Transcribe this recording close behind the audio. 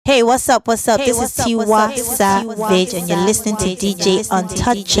Hey, what's up? What's up? This is Tiwa Savage, and you're listening to DJ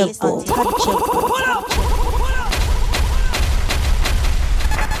Untouchable.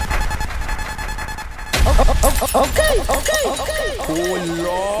 Okay. Oh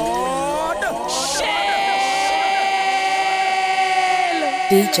Lord.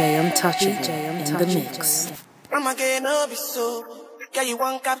 DJ Untouchable in the mix. Mama can't no be so. Yeah, you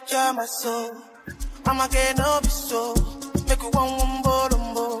want capture my soul. Mama can't no be so. Make you one wumbo.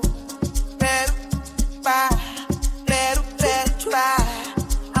 Better bye.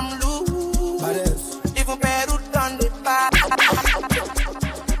 I'm loose. Even better done the bye.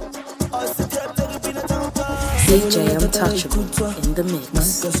 DJ Untouchable in the mix.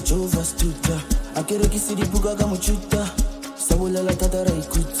 Sabulela tatara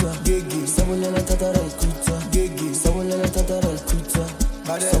ikuta, gigi. Sabulela tatara ikuta, gigi. Sabulela tatara ikuta,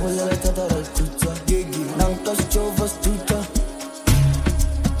 sabulela tatara ikuta, gigi. Nanka chova stuta.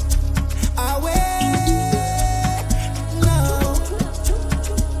 Away now.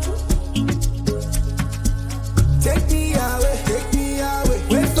 Take me away,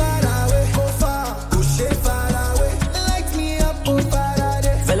 way far away, go far, push it far away. Light me up, oh far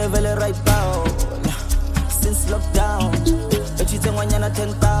away. Vele right now, since lockdown. Wanyana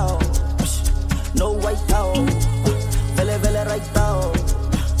 10,000, no white out. Vele right out,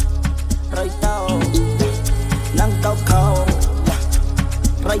 nang cow,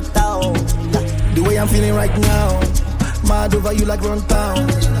 right out. The way I'm feeling right now, mad over you like run town.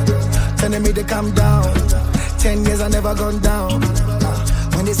 Telling me to calm down. 10 years I never gone down.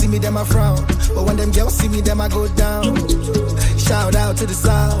 When they see me, them I frown. But when them girls see me, them I go down. Shout out to the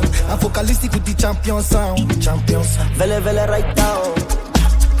sound. I'm focalistic with the champion sound. Vele right now.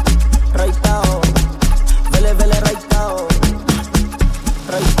 Vele right now. Vele right now.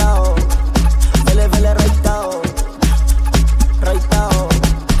 Vele right now.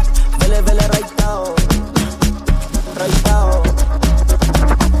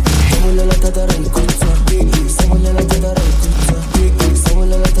 Samulela tatara ikuta, bigi. Samulela tatara ikuta, bigi.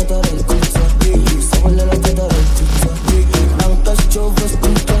 Samulela tatara ikuta, bigi. Samulela tatara ikuta, bigi. Nanka chova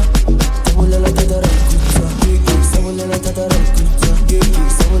stuta. Samulela tatara ikuta, bigi. Samulela tatara ikuta, bigi.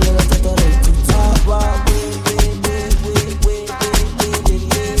 Samulela tatara ikuta.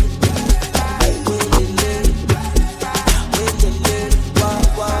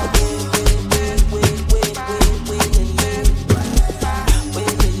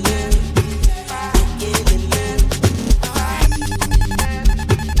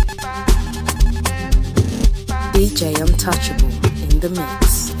 DJ Untouchable in the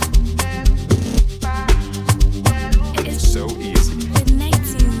mix. It's so easy. The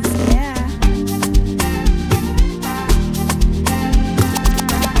 90s, yeah.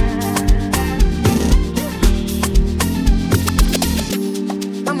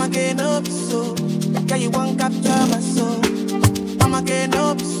 Mama can't no be so. Yeah, you want capture my soul. Mama can't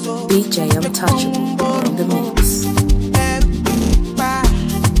no be so. DJ Untouchable in the mix.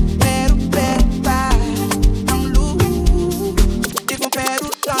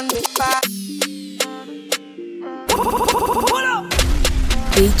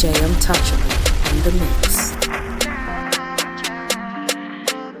 DJ Untouchable in the mix.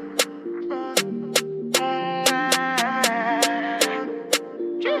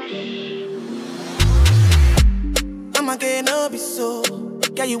 Mama can't no be so.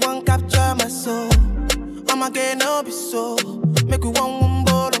 Yeah, you want capture my soul. Mama can't no be so. Make you one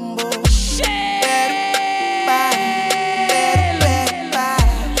wumbo.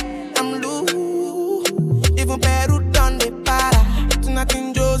 I'm loose. Even better done the para. Tonight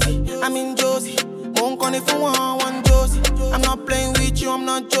in Josie, I'm in Josie. Won't call if you want one Josie. I'm not playing with you, I'm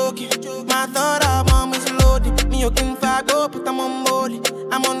not joking. My thought of mom is loaded. Me, you can fire go, but I'm on molly.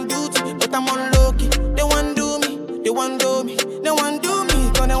 I'm on duty, but I'm on low key. They want do me. They want do me,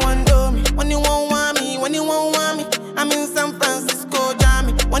 cause they want do me. When you won't want me, I'm in San Francisco,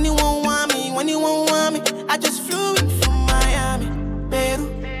 Jammy. When you won't want me, I just flew in from Miami. Peru,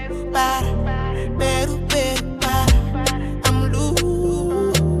 para, I'm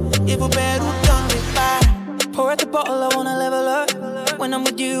loose. Even Peru done me para. Pour out the bottle, I wanna level up. When I'm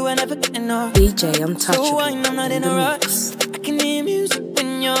with you, I never get enough. DJ Untouchable So wine, I'm not in a rush. I can hear music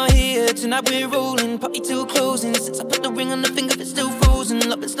when you're here. Tonight we're rolling, party till closing. Since I put the ring on the finger, it's still frozen.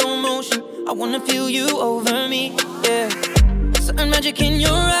 Love in slow motion, I wanna feel you over me, yeah. Certain magic in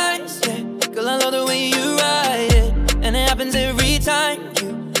your eyes, yeah. Girl, I love the way you ride it, and it happens every time you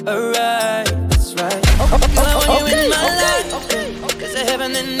arrive. That's right. Girl, I want you in my life, cause the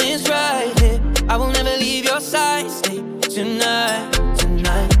heaven then is right here. I will never leave your side, stay tonight.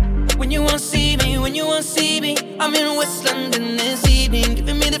 When you won't see me, I'm in West London this evening,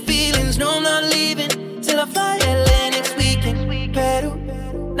 giving me the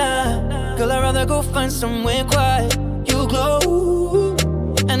rather go find somewhere quiet. You glow,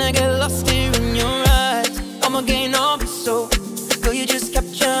 and I get lost here in your eyes. I'm again on me so, girl, you just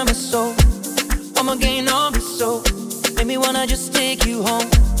capture my soul. I'm again on me so, make me wanna just take you home.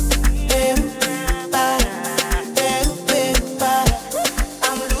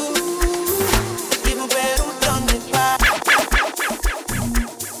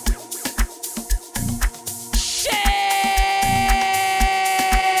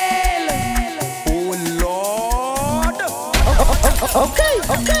 Okay.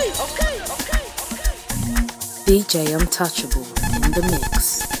 DJ Untouchable in the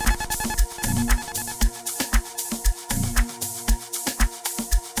mix.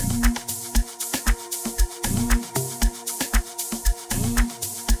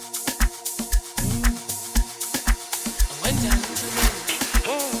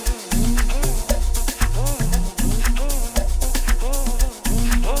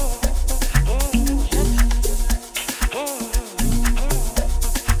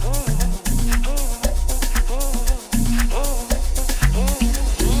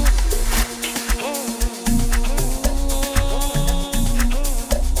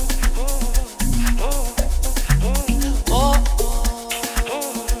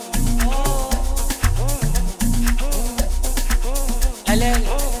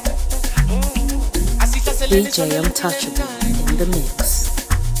 DJ Untouchable in the mix.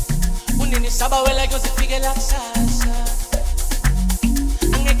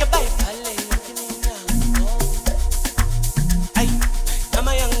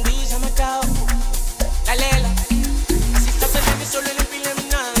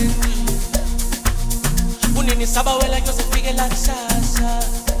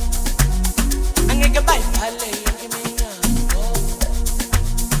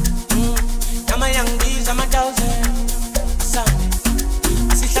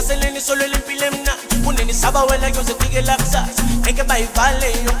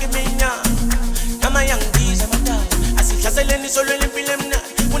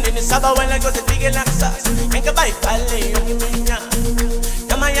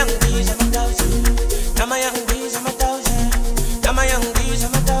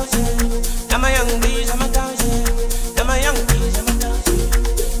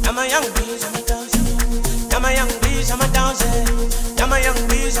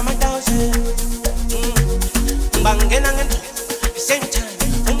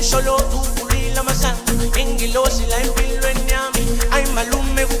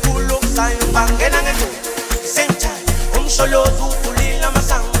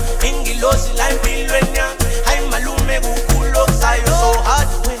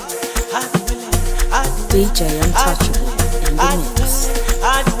 DJ Untouchable in the mix.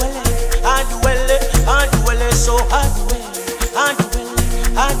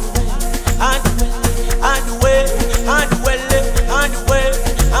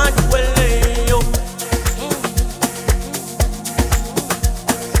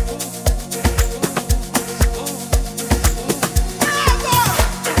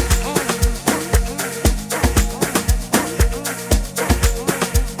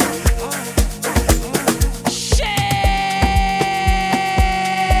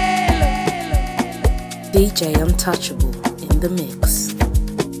 DJ Untouchable in the mix.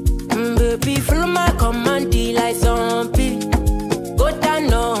 Baby, follow my command, like zombie. Go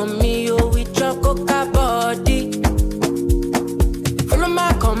down on me, oh, with your coca body. Follow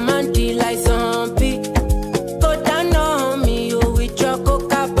my command, like zombie. Go down on me, oh, with your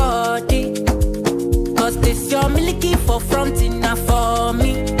coca body. Cause this your milky for front enough for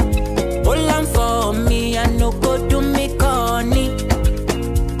me. Hold on for me, I no go do me corny.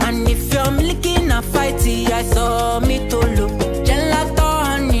 And if you're milky na fighty, I saw me to look. Gelato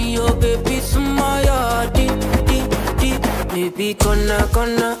honey, oh baby, sumoyo di. Baby, gonna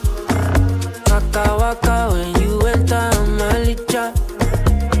waka waka when you enter my licha.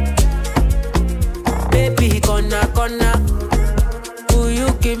 Baby, gonna will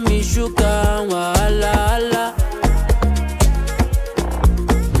you give me sugar, wahala.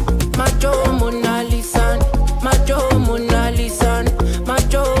 Macho Mona Lisa, Macho Mona Lisa,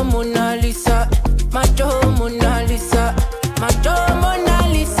 Macho Mona Lisa, Macho Mona Lisa, Macho Mona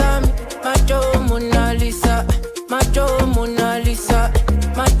Lisa, Macho Mona Lisa, Macho Mona Lisa,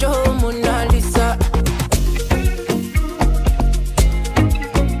 Macho Mona Lisa.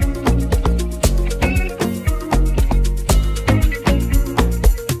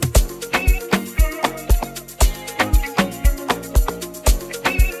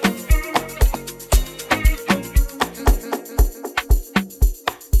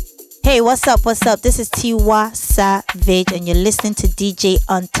 Hey, what's up? This is Tiwa Savage, and you're listening to DJ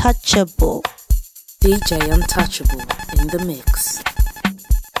Untouchable. DJ Untouchable in the mix.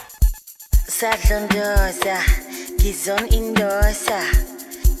 Sadlondosa, Gizon Indosa.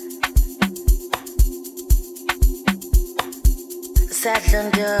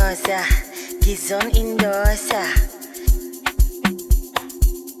 Sadlondosa, Gizon Indosa.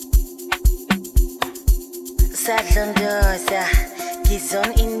 Sadlondosa,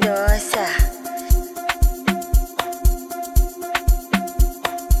 Gizon Indosa.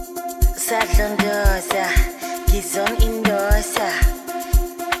 Sadlondosa, Gizon Indosa.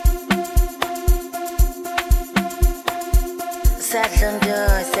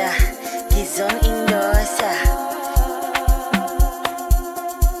 Sadlondosa, Gizon Indosa.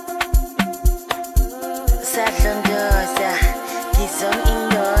 Sadlondosa, Gizon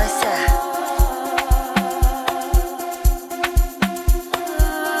Indosa.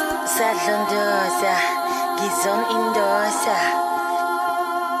 Sadlondosa, Gizon Indosa.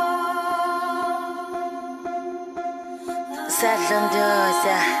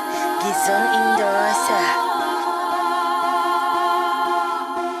 Sadlondosa, Gizon Indosa.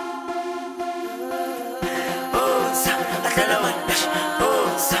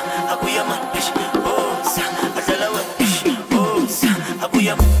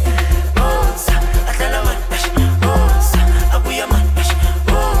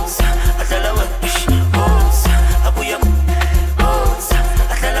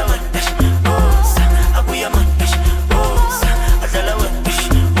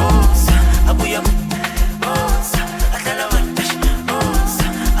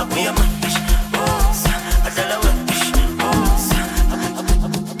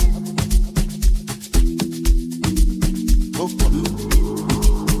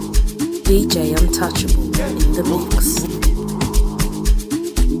 DJ Untouchable in the mix.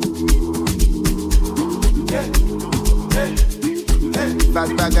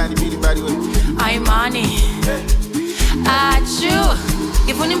 I'm money. Achu.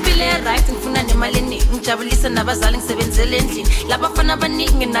 Ngifuna impilo right ngifuna nemali eningi ngijabulisa nabazali ngisebenzele endlini labafana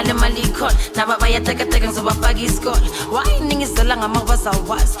abaningi nale mali ikhona naba bayatekateka ngizobafaka isikole why ningizela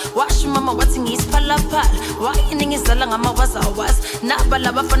ngamawazawazi washo mama wathi ngiyisiphalaphala why ningizela ngamawazawazi naba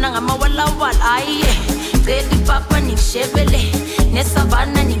labafana ngamawalawala aye celi papa nishebele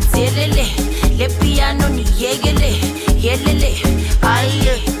nesavana nithelele le piano niyekele yelele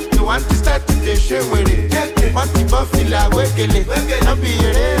aye. You want to start to the show with it. Want to buffy la wekele. I'll be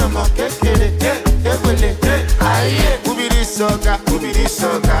here, I'm a kekele. Aye, we be this soca.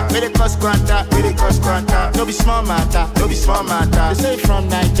 Very cost quanta. No be small matter. They say from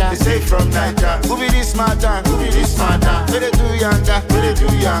Niger. We be this smarter. Very do younger.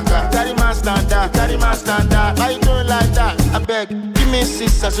 Carry my standard. Why you doing like that? I beg, give me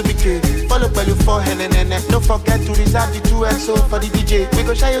 6 as we be follow by you 4 and don't forget to reserve the 2XO for the DJ. We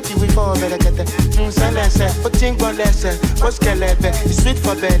go shy you till we fall better get it. Say, but think one lesson. What's kelebe? It's sweet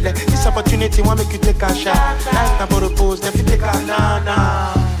for belly. This opportunity won't make you take a shot. Life na for the pose, if you take a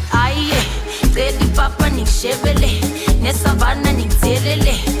na. Aye, celi papa nishebele nesavana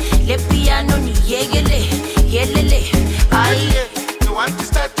nithelele le piano niyekele yelele aye. You want to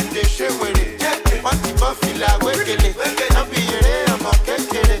start to the show with it. Want to buffy la wekele. I'll be here, I'm a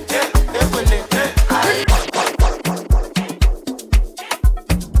kekele. Aye.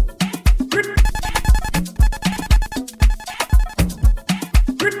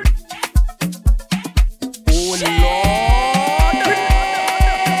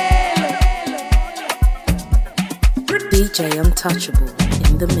 DJ Untouchable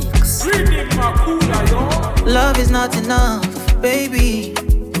in the mix. Love is not enough, baby.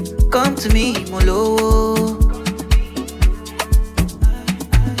 Come to me, Molo.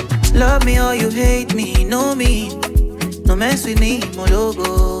 Love me or you hate me, know me. No mess with me,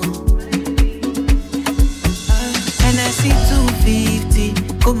 Mologo. NSC 250,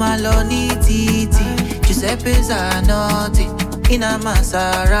 Kumaloni Titi. Giuseppe Zanotti, in a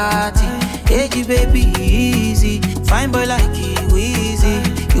Maserati. Hey, baby, easy. Fine boy like Weezy.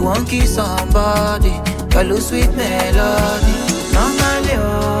 You won't kiss somebody, follow sweet melody. Normally,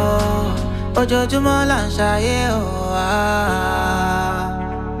 ojoojúmọ́ là ń ṣayé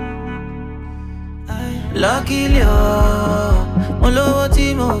Luckily, mo lówó tí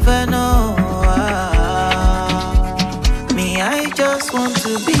mo fẹ́ náà Me, I just want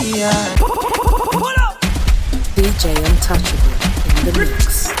to be DJ Untouchable in the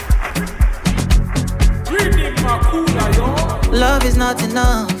mix. Love is not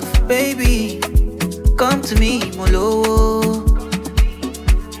enough, baby. Come to me, Molo.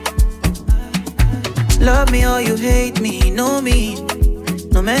 Love me or you hate me, know me.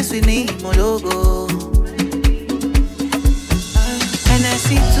 No mess with me, Mologo. NSC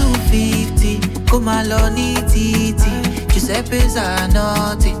 250, Kumaloni titi, Giuseppe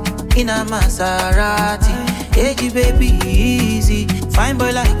Zanotti, in a Maserati. Hey, baby, easy. Fine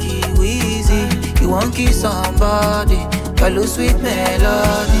boy like you, easy. You won't kiss somebody, follow sweet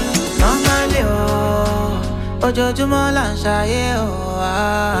melody. Normally, oh, ojoojúmọ́ là ń ṣayé, oh,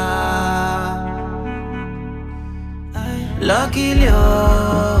 ah. Luckily,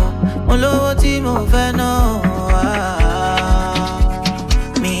 oh, mo lówó tí mo fẹ́ ná, oh, ah.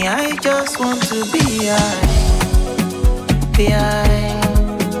 Me, I just want to be high, be high,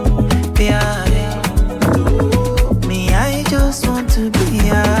 be high. Me, I just want to be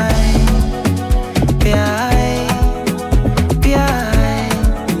high, be high, be high.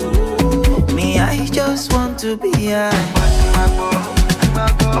 Me, I just want to be high,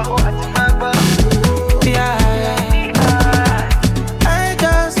 be high. I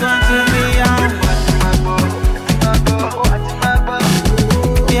just want to be high,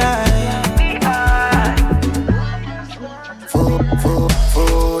 be high.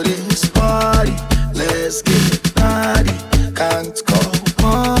 For this party, let's get naughty. Can't call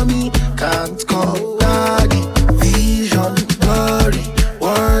mommy, can't call daddy. Vision blurry,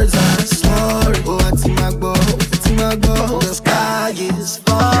 words are slurry. Oh, it's my boy, the sky is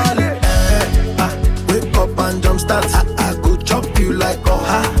falling. Wake up and jump start. I go chop you like a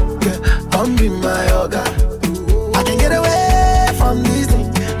yeah. Come be my yoga. I can get away from this thing.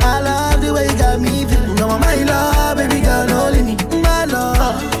 I love the way you got me feeling. No, my love, baby girl, only me. My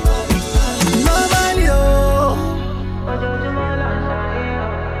love, nobody, oh.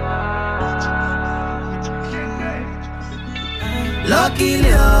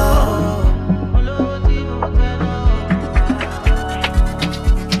 Luckily, oh.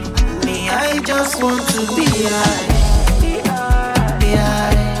 Me, I just want to be high, be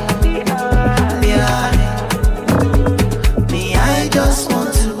high, be high. Me, I just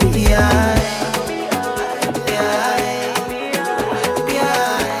want to be high, be high, be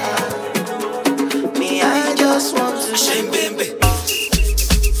high. Me, I just want to shame, baby.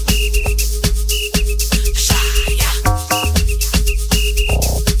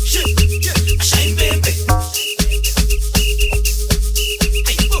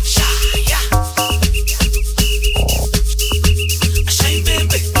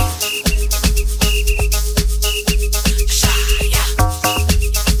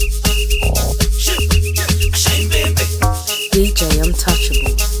 DJ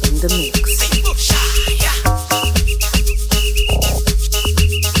Untouchable in the mix.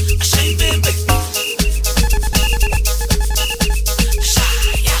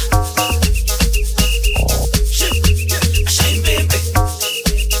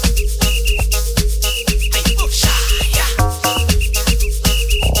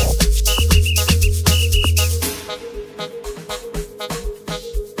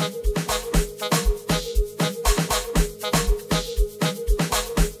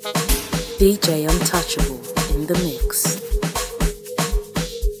 DJ Untouchable in the mix.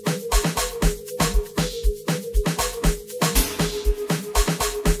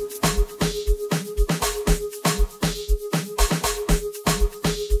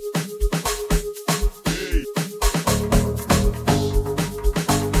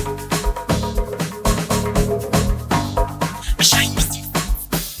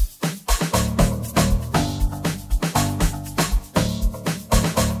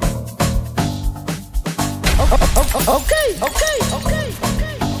 Okay.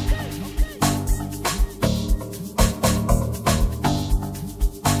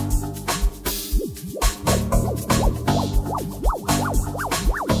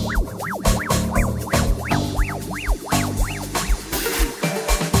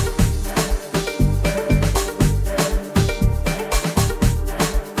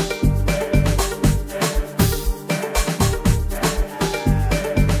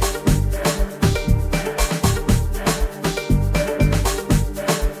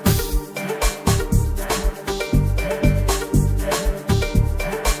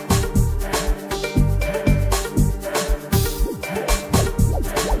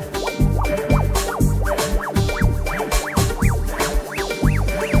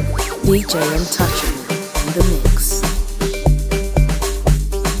 DJ Untouchable in the mix.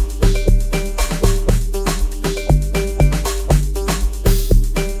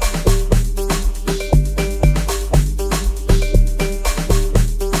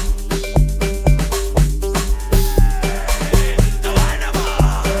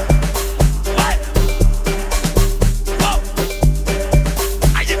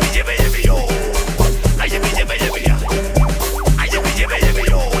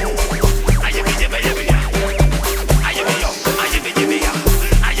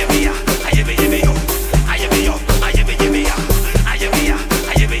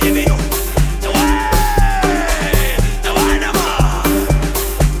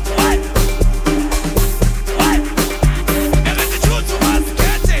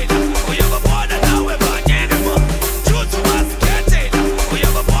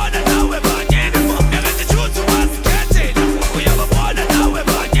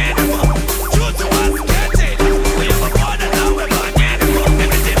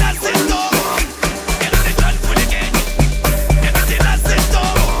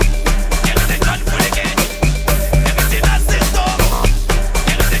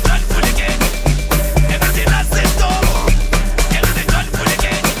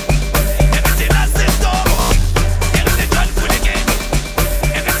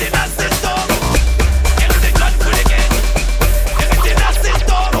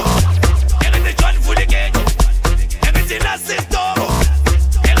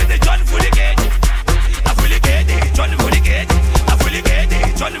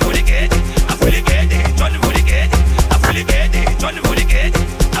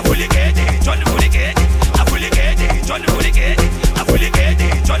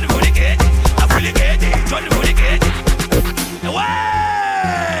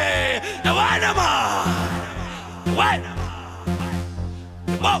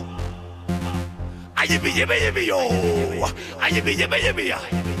 DJ Untouchable in the mix.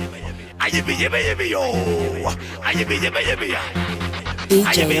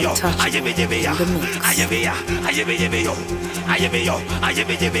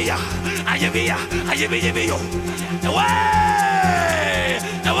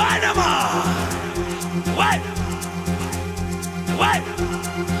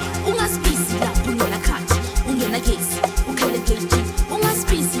 Una spisi la pugnona caccia, un'ena gesi, ukele gate. Una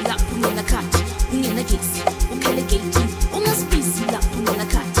spisi la pugnona caccia, un'ena gesi, ukele gate. Una spisi la pugnona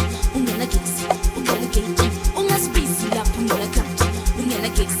caccia, un'ena gesi, ukele gate. Una spisi la pugnona caccia, un'ena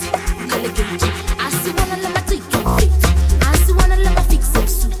gesi, ukele gate. I see wanna let my take your fate. I see wanna let my fix up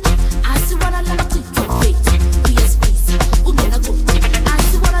suit. I see wanna let my take your fate. We are spisi, un'ena go. I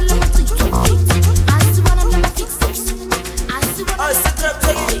see wanna let my take your fate. I see wanna let my fix up suit. I see wanna let my take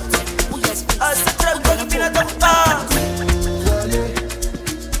your fate.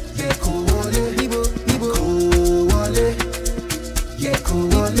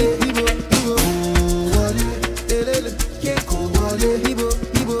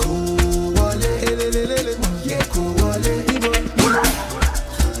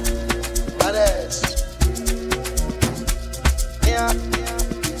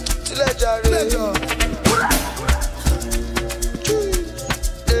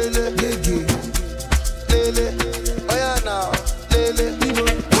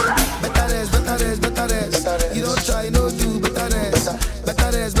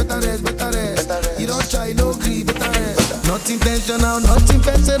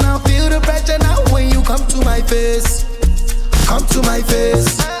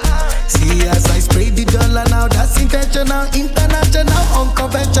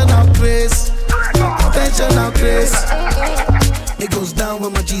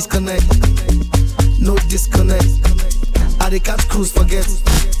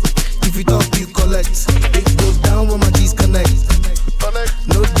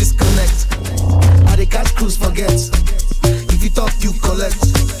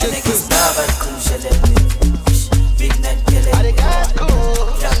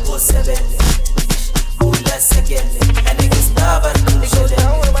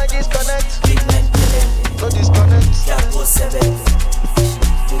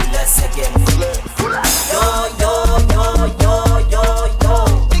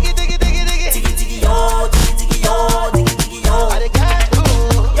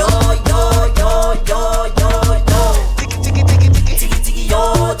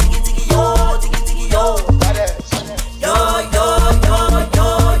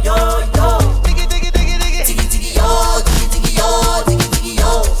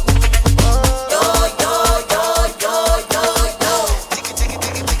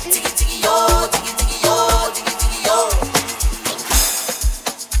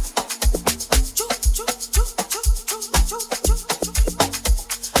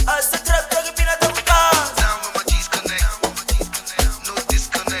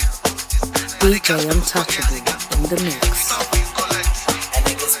 DJ Untouchable in the mix.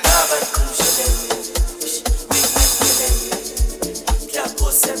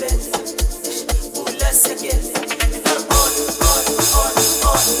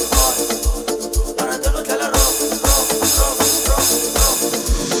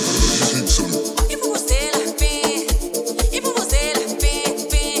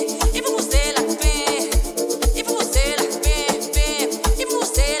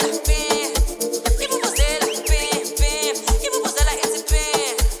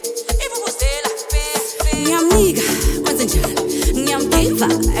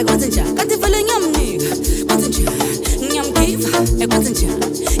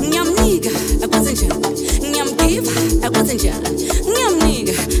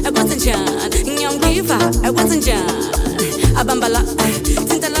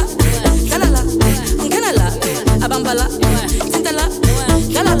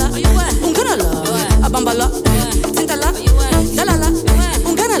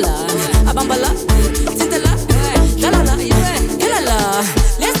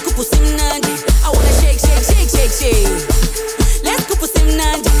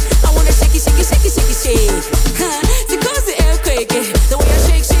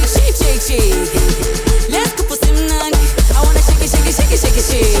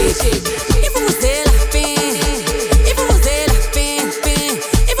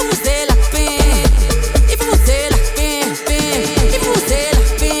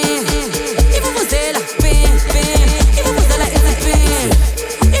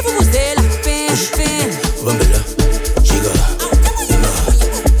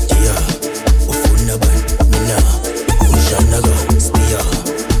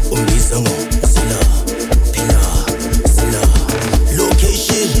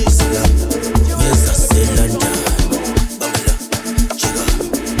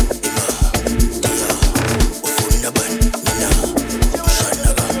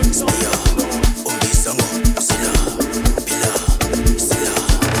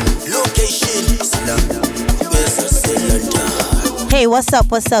 Hey, what's up?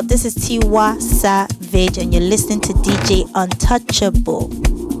 What's up? This is Tiwa Savage, and you're listening to DJ Untouchable.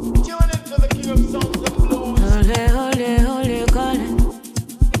 Holy, calling.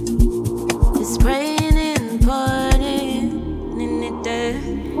 It's raining, pouring in the day.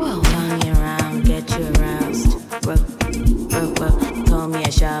 Well, turn you around, get you aroused. Call me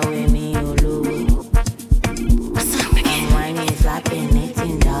a shower with me, Olu. I'm whining, slapping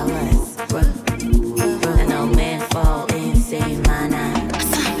 $18. And no man fall insane, man.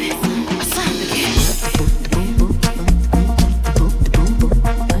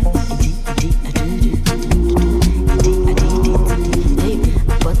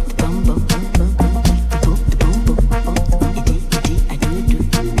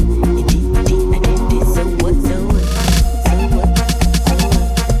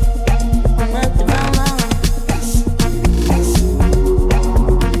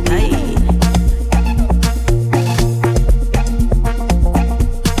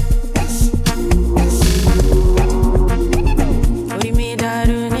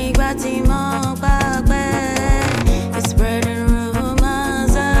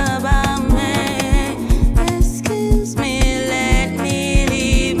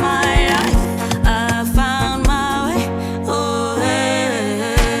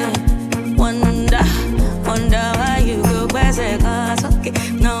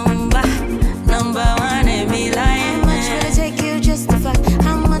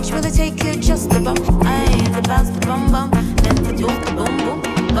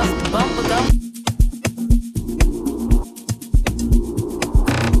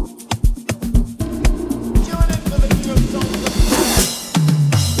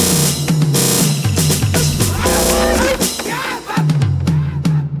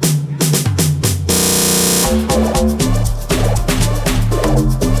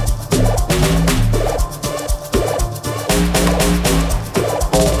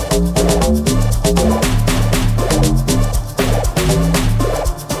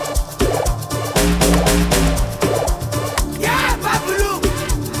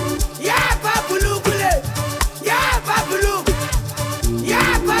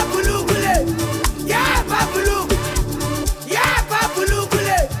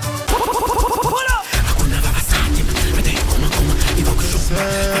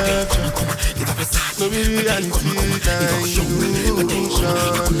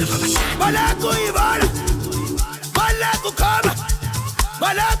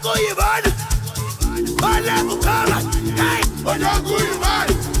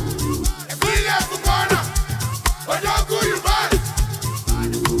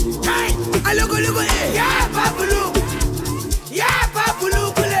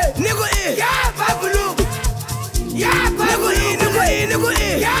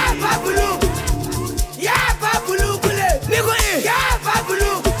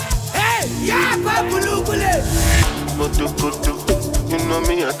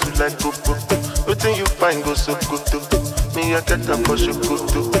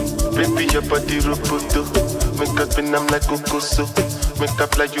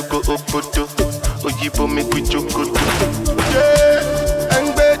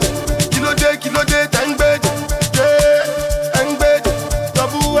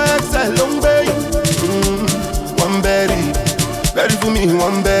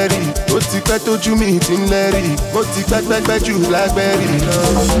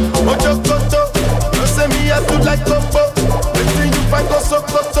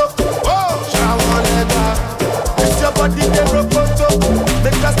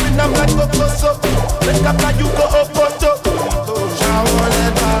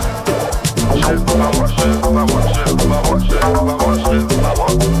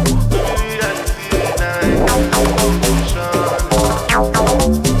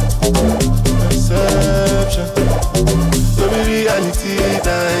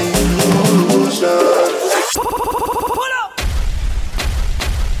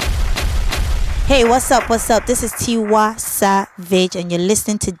 Hey, what's up? What's up? This is Tiwa Savage, and you're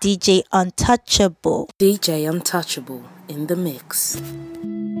listening to DJ Untouchable. DJ Untouchable in the mix.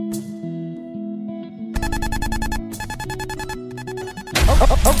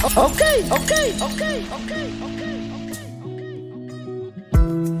 Okay.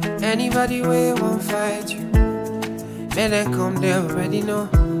 Anybody way won't fight you, man, then come, they already know.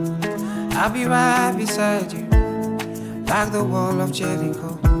 I'll be right beside you, like the wall of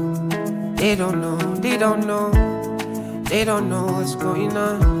Jericho. They don't know what's going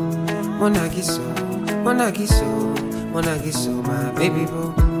on. Monagiso, my baby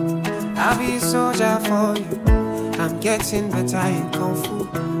boo. I'll be a soldier for you. I'm getting better in Kung Fu.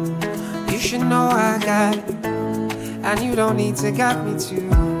 You should know I got it. and you don't need to guide me to.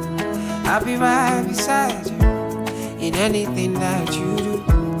 I'll be right beside you in anything that you do.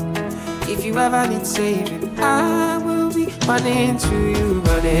 If you ever need saving, I will be running to you,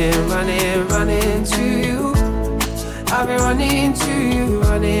 running to you. I'll be running to you,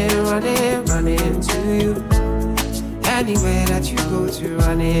 running to you. Anywhere that you go to,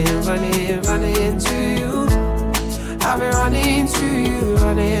 running to you. I'll be running to you,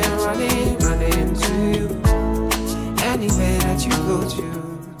 running to you. Anywhere that you go to.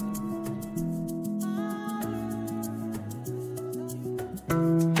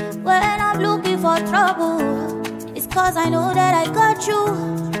 When I'm looking for trouble, it's cause I know that I got you.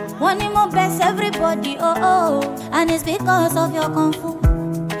 Wanting my best, everybody, and it's because of your kung fu.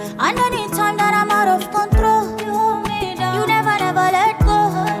 And anytime that I'm out of control, you hold me down. You never let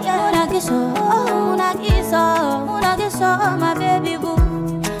go. Yeah. Unagiso, my baby boo.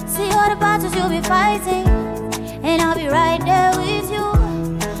 See all the battles you'll be fighting, and I'll be right there with you.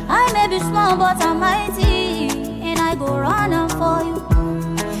 I may be small, but I'm mighty, and I go running for you.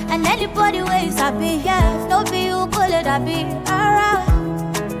 And anybody ways happy, yeah. No be you, call it a be alright.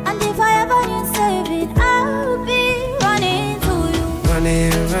 And if I ever need saving, I'll be running to you.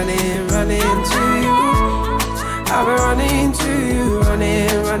 Running to you. I'll be running to you, running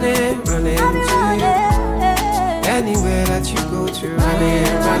to you. Anywhere that you go to, running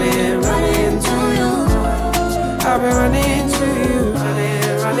to you. I'll be running to you, running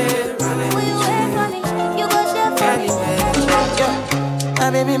Will you wait for me? You go there for me. My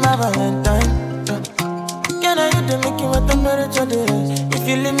baby, my Valentine. Can I hit the Mickey with the temperature is? If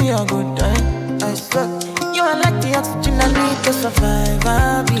you leave me a good time, I swear. You are like the oxygen I need to survive.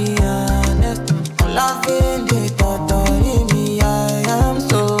 I'll be honest. Loving the thought of me, I am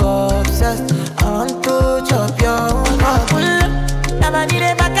so obsessed. I want to chop your heart. Never did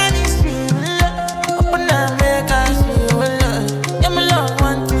it back and it's real. Open and make us feel. Yeah, my love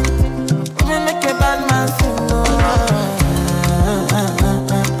one thing. We make a bad man feel.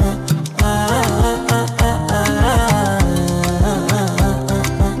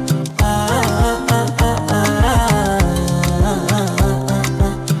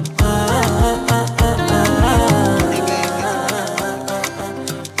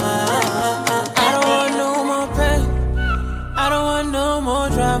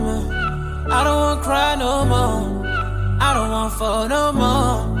 For no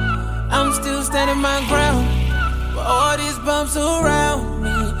more, I'm still standing my ground. But all these bumps around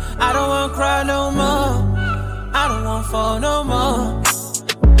me, I don't want to cry no more. I don't want fall no more.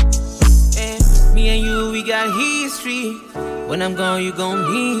 And me and you, we got history. When I'm gone, you gon'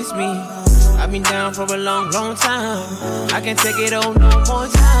 miss me. I've been down for a long time. I can't take it on no more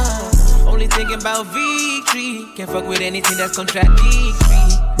time. Only thinking about victory. Can't fuck with anything that's contradictory.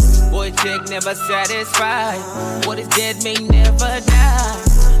 Boy, check never satisfied. What is dead may never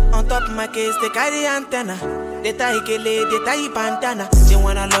die. On top of my case, they carry antenna. They tie Kele, they tie Pantana. They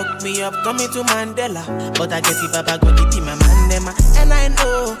wanna lock me up, coming to Mandela. But I guess if Papa got it in my mandema. And I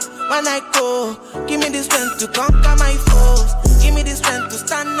know, when I go, give me the strength to conquer my foes. Give me the strength to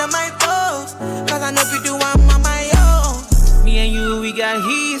stand on my toes. Cause I know if you do, I'm on my own. Me and you, we got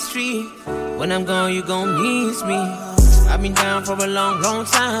history. When I'm gone, you gon' miss me. I've been down for a long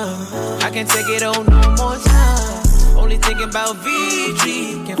time. I can't take it on no more time. Only thinking about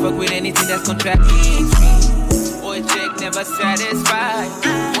victory. Can't fuck with anything that's contradictory. Boy, check never satisfied.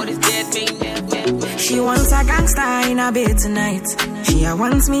 What is dead may never. She wants a gangster in a bed tonight. She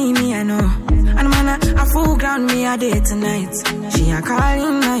wants me, I know. And man, a full ground me a day tonight. She a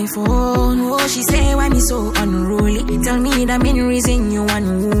calling my phone. Oh, she say why me so unruly. Tell me the main reason you want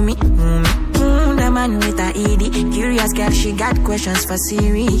me. The man with a ED. Curious girl, she got questions for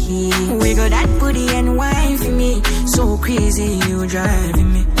Siri. We got that booty and wine for me. So crazy, you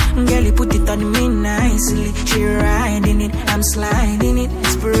driving me. Girl, you put it on me nicely. She riding it, I'm sliding it.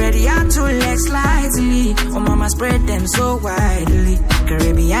 Spread your two legs slightly. Oh, mama, spread them so widely.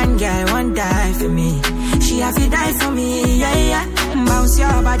 Caribbean girl won't die for me. She have to die for me, yeah. Bounce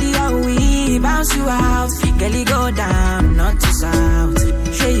your body out, we bounce you out. Girl, you go down, not to south.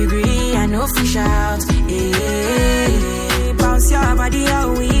 Sure you agree, I know fish out. Yeah. Bounce your body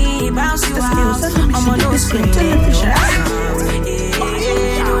out, we bounce you out. I'm on no screen, no shout.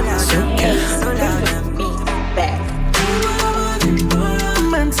 Yeah, no louder than me, back.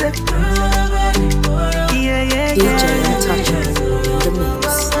 DJ Untouchable, the mix.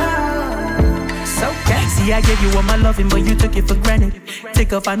 See, I gave you all my loving, but you took it for granted.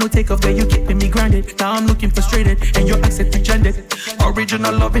 Take off, I know take off, girl, you keeping me grounded. Now I'm looking frustrated, and your accent rejected.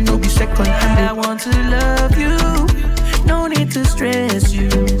 Original loving, no be second-handed. I want to love you, no need to stress you.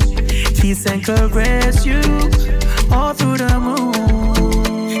 Tease and caress you, all through the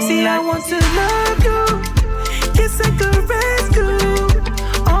moon. See, I want to love you, kiss and caress you,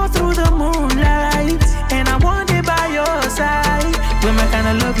 all through the moonlight, and I want it by your side. When my kind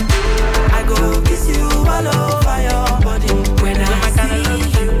of love you, I go kiss you all over your body. When I see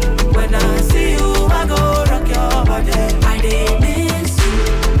you, when I see you, I go rock your body. I did miss you,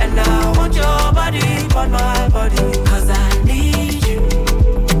 and I want your body on my body. Cause I need you,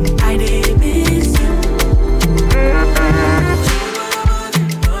 I did miss you.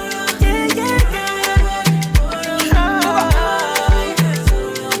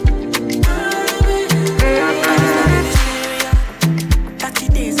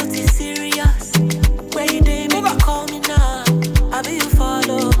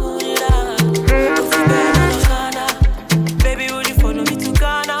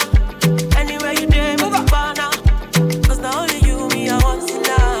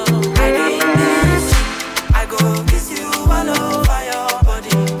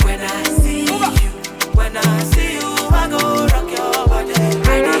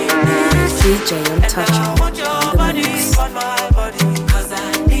 DJ Untouchable in the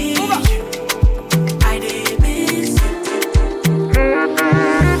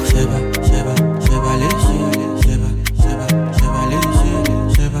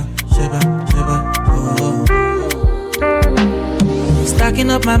mix. Stacking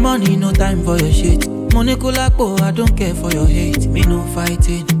up my money, no time for your shit. Money kulakpo, I don't care for your hate. Me no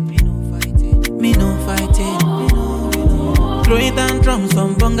fighting, me no fighting. Throwing tantrums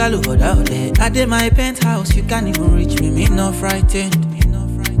from bungalow out there. I did my penthouse, you can't even reach me. Me no frightened.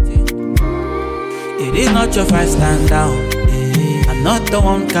 It is not your fight, stand down. I'm not the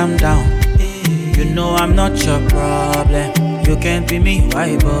one, calm down. You know I'm not your problem. You can't be me,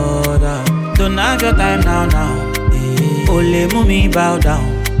 why bother? Don't have your time now. Ole mumi bow down.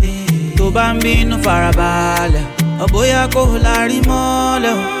 To bambino farabale. Oboya ko lari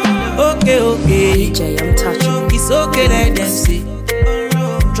mole. Okay. DJ Untouchable. It's okay, let them see.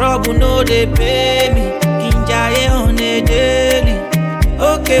 Trouble no they pay me. Injaye on a daily.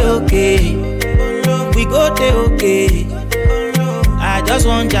 Okay. We go there, okay. I just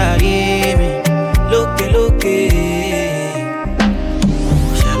want ya hear me. Look.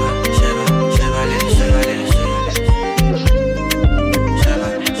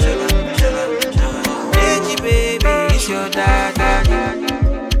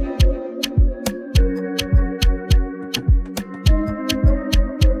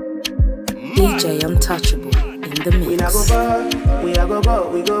 DJ Untouchable in the mix.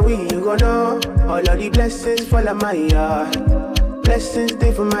 We go, you go know. All of the blessings fall on my yard. Blessings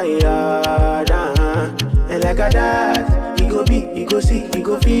stay for my yard, And like a dad, you go be, you go see, you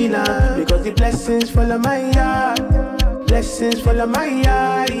go feel, because the blessings fall on my yard. Blessings fall on my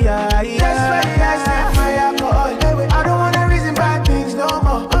yard, That's why I set my alcohol. I don't wanna reason bad things no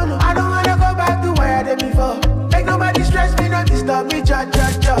more. I don't wanna go back to where I did before. Make nobody stress me, not disturb me, cha.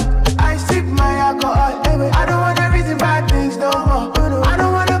 I sip my alcohol. I don't wanna reason bad things no more. I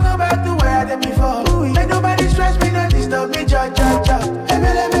don't wanna go back to where I did before. Make nobody stress me, not disturb me, cha.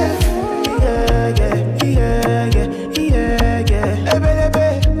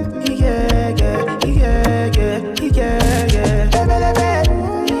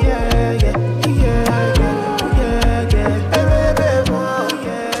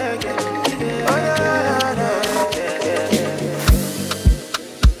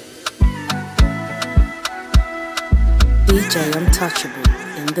 DJ Untouchable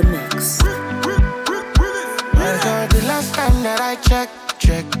in the mix. My girl, the last time that I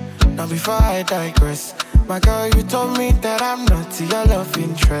checked, now before I digress. My girl, you told me that I'm not your love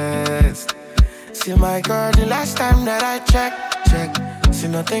interest. See, my girl, the last time that I checked, see,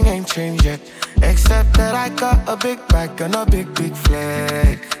 nothing ain't changed yet. Except that I got a big bag and a big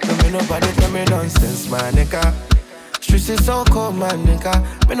flag. Don't make nobody tell me nonsense, my nigga. Streets is so cold, my nigga.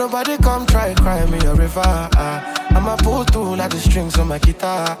 May nobody come try cry me a river. I'ma pull through like the strings on my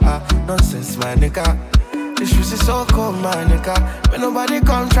guitar. Nonsense, my nigga. The streets is so cold, my nigga. May nobody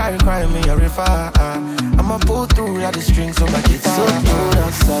come try cry me a river. I'ma pull through like the strings on my guitar. So cold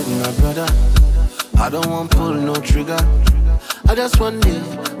outside, my brother. I don't want pull no trigger. I just want it,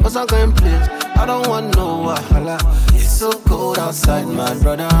 what's I going place? I don't want no wahala. It's so cold outside, my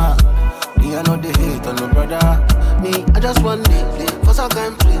brother. Me, I know the hate on no brother. Me, I just want it, what's I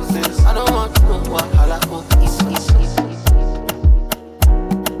going places? I don't want no wahala.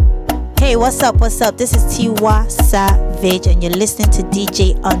 Hey, what's up? This is Tiwa Savage, and you're listening to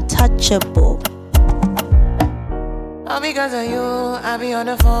DJ Untouchable. All because of you, I be on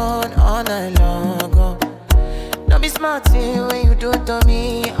the phone all night long. Don't be smart when you do it to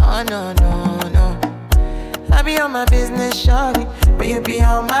me. Oh no. I I be on my business, shawty, but you be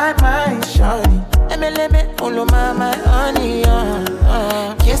on my mind, shawty. MLM, follow my honey,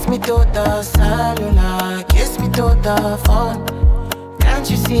 Kiss me to the cellular, kiss me to the phone. Can't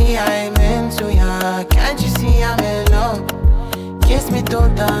you see I'm into ya? Can't you see I'm in love? Kiss me to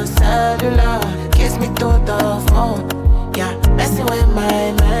the cellular, kiss me to the phone. Yeah, messing with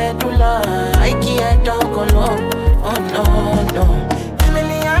my medulla, I can't talk alone. Oh no, no.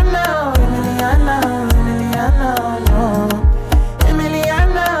 Emiliano, Emiliano, Emiliano, no.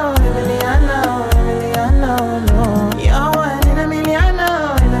 Emiliano, Emiliano, Emiliano, no. You're one in Emiliano,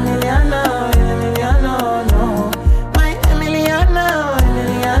 in Emiliano, in Emiliano, no. My Emiliano,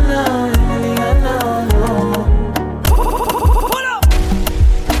 Emiliano, Emiliano, no. Pull up.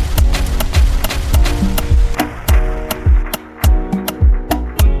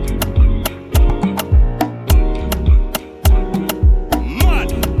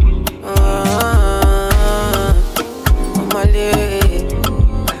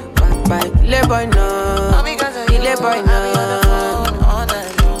 Boy, no. Delay boy, no.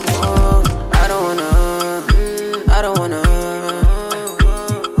 I don't wanna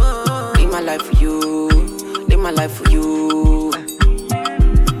live my life for you, live my life for you.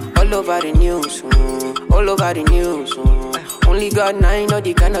 All over the news, all over the news. Only God now know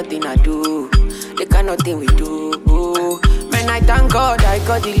the kind of thing I do, the kind of thing we do. Man, I thank God I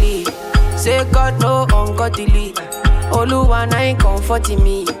got the lead. Say God no ungodly. Oluwa ain't comforting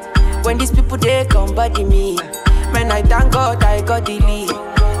me. When these people they come body me, man I thank God I got the lead.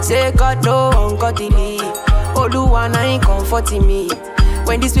 Say God no ungodly. Oluwa ain't comforting me.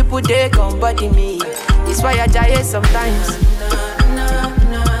 When these people they come body me, it's why I die sometimes.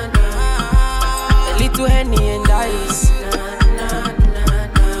 A little Henny and ice.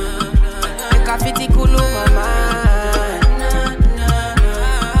 Make a fitty cool my mind.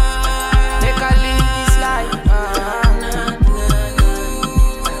 Make a live this life.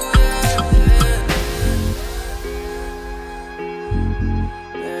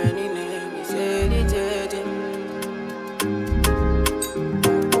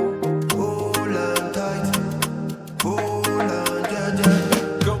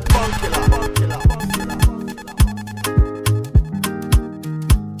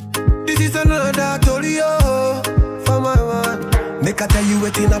 Make I tell you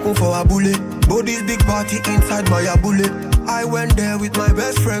waiting happen for a bullet. But this big party inside my bullet. I went there with my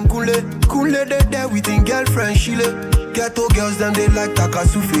best friend Kule. Kule they there with his girlfriend Shile. Ghetto girls them they like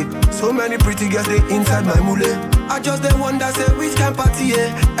Takasufi. So many pretty girls they inside my mule. I just the one that say which can party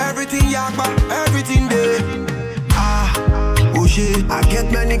yeah. Everything yakba, everything there. Oh shit, I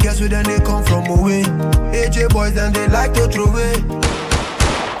get many girls with them they come from away. AJ boys and they like to throw away.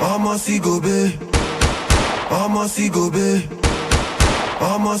 Almost see go be. Almost see go be.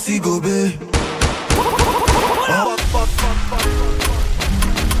 Almost see go be.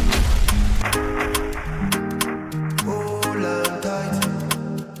 Hold on tight.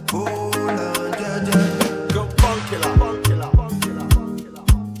 Hold on, yeah. Go funk killer.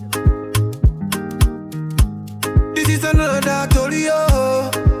 This is another Tolio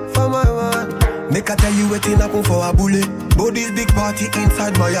for my man. Make I tell you waiting happen for a bullet. But this big party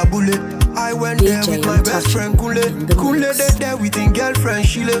inside my bullet. I went there with my best friend Kule. Kule they there with his girlfriend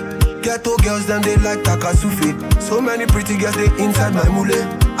Shile. Ghetto girls them they like Takasufi. So many pretty girls they inside my mule.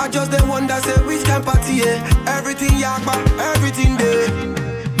 I just the one that say which can party yeah. Everything yakba, everything there.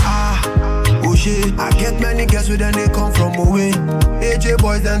 Oh shit, I get many girls with them they come from away. AJ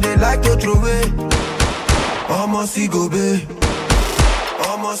boys them they like to throw away. Almost see go be.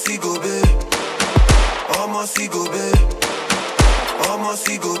 Almost see go be. Almost see go be. Almost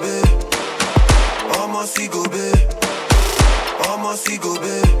see go be. Almost see go be. Almost see go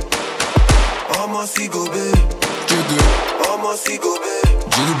be. Almost see go be. Almost see go be.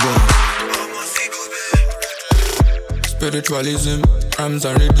 Almost see go be. Spiritualism, rhymes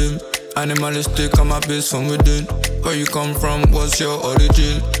and rhythm. Animalistic, I'm a base from within. Where you come from, what's your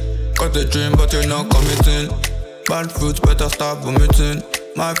origin? Got a dream, but you're not committing. Bad fruits, better start vomiting.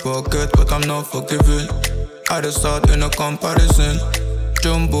 My pocket, but I'm not forgiving. I just start in a comparison.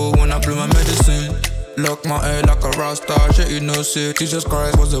 Jumbo when I blew my medicine. Lock my head like a rasta. Shit, you know, say Jesus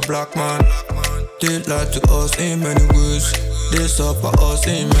Christ was a black man. They lied to us in many ways. They suffer us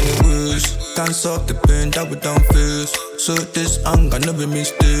in many ways. Can't solve the pain that we don't face. So this anger no be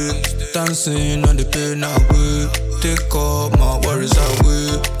mistake. Dancing on the pain away. Take all my worries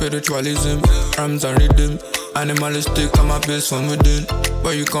away. Spiritualism, rhymes and rhythm. Animalistic, I'm a base from within.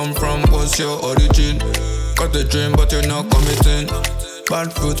 Where you come from, what's your origin? Got a dream, but you're not committing.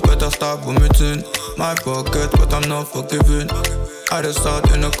 Bad fruits, better start vomiting. My pocket, but I'm not forgiving. I just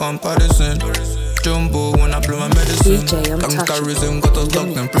start in a comparison. Jumbo when I blow my medicine. Gangsterism got us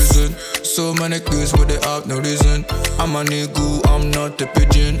locked in prison. So many kids with they have no reason. I'm a nigga, I'm not a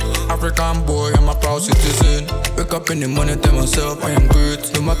pigeon. African boy, I'm a proud citizen. Wake up in the morning, tell myself I am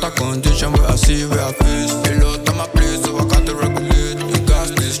great. No matter condition where I see where I face. A lot of my place, so I got to regulate. You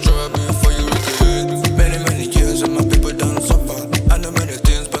guys destroy before you regret. Many years and my people don't suffer. I know many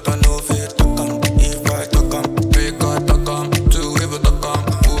things, but I know if it talk 'em. If I talk 'em, big God talk 'em. Two evil talk 'em.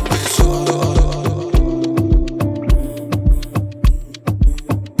 Who be so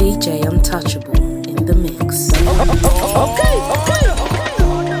DJ Untouchable in the mix. Okay.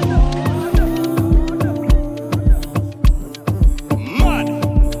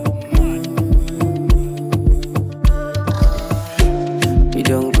 You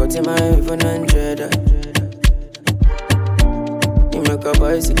don't cut in my even 100. You make a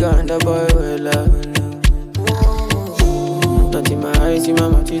bicycle and a boy well up. Not in my eyes, in my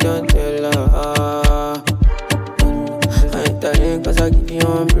mouth, you don't tell her. I ain't telling cause I give you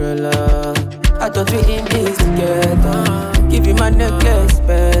umbrella. I thought we in this together. Give you my necklace,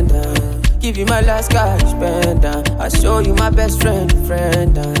 pendant. Give you my last cash, pendant. I show you my best friend.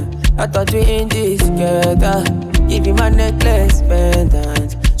 I thought we in this together. Give you my necklace,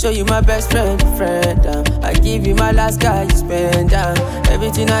 pendant. Show you my best friend. I give you my last cash, pendant.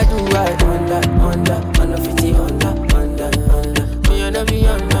 Everything I do, I under. Under 50, under. Me wanna be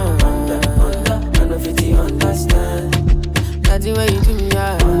under. Under 50, understand. Nothing when you do me,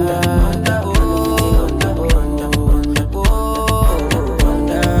 under.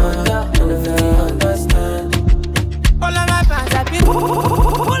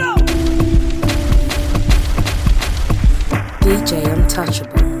 DJ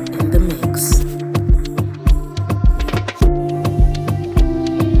Untouchable in the mix.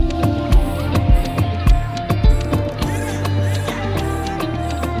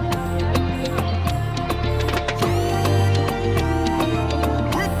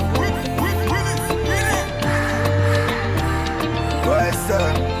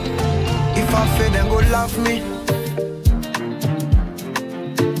 If I fail, then go laugh me.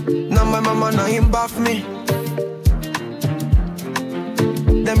 Now my mama, now him bath me.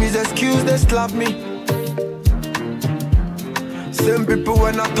 Them is excuse, they slap me. Same people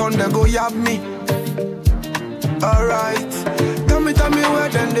when I turn, they go yab me. Alright, tell me where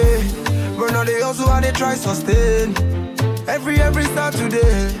then they. But now they also how they try sustain. Every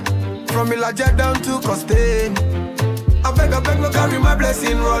Saturday, from Ilaja down to Costain. I beg, no carry my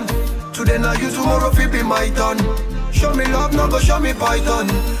blessing run. Today now you, tomorrow fi be my turn. Show me love, no go show me python.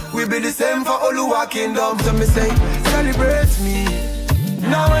 We be the same for Oluwa Kingdom. So me say, celebrate me.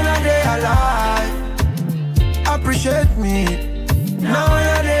 Now when I day alive, appreciate me. Now when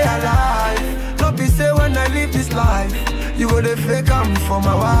I day alive, don't be say when I live this life, you go to fake I'm for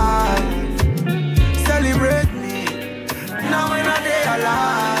my wife. Celebrate me. Now when I day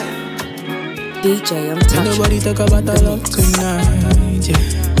alive. DJ Untouchable. Nobody talk about our love tonight,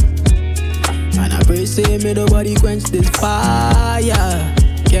 yeah. And I pray say may nobody quench this fire, yeah.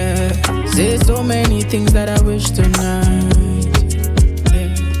 Say so many things that I wish tonight,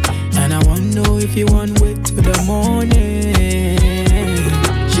 yeah. And I wanna know if you want wait till the morning.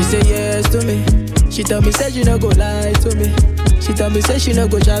 She say yes to me. She tell me say she no go lie to me. She tell me say she no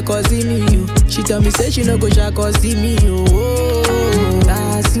go jack or see me, oh. She tell me say she no go jack or see me, oh.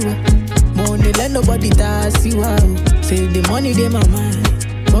 That's you. Money let nobody dance you out. Say the money they my mind,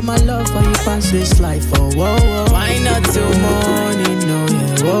 but my love for you pass this life. Oh, whoa, whoa. Why not till morning? No,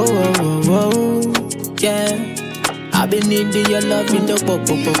 yeah. Whoa, whoa, whoa, whoa. Yeah. I've been needing your love in the pop.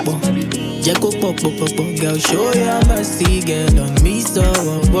 Jacko pop. Girl, show your mercy, girl, on me so.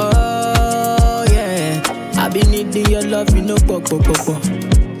 Whoa, yeah. I've been needing your love in the pop.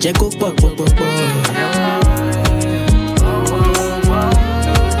 Jacko pop.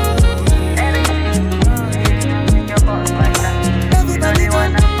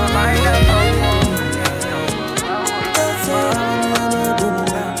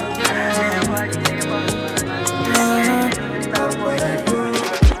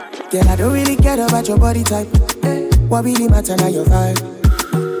 Girl, I don't really care about your body type. What really matter now your vibe?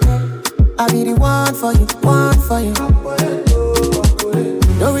 I be the one for you.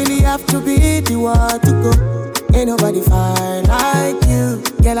 Don't really have to be the one to go. Ain't nobody fine like you.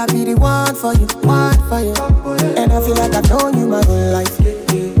 Girl, I be the one for you. And I feel like I've known you my whole life.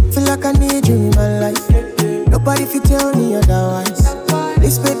 Feel like I need you in my life. Nobody fit tell me otherwise.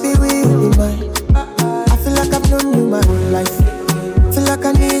 This baby will be mine. I feel like I've known you my whole life. Feel like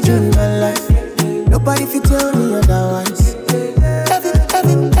I need you in my life. Nobody fit tell me otherwise.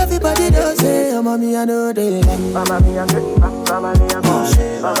 Everybody does say, oh, mommy, I know they like. Mama, me, I'm good. Mama, me, I'm good.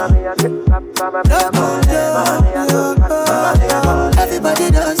 Everybody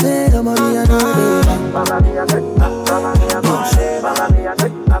does it, I'm on me, I know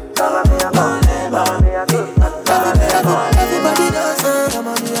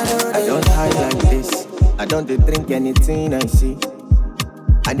I don't hide like this. I don't drink anything I see.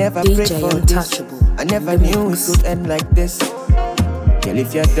 I never prayed for this. I never knew it could end like this. Girl,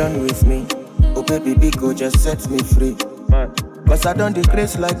 if you're done with me, oh baby, big go just set me free. Cause I don't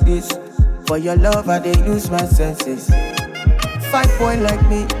decrease like this. For your love, I dey lose my senses. 5 point like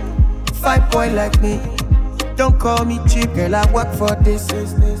me, 5 point like me. Don't call me cheap, girl, I work for this.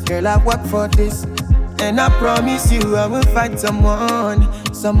 Girl, I work for this. And I promise you, I will find someone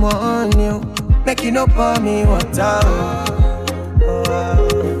new. Make you no pour me water.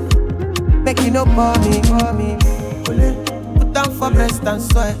 Make you no pour me. Put down for breast and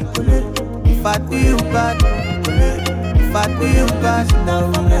soil. If I do you bad, if I do you bad,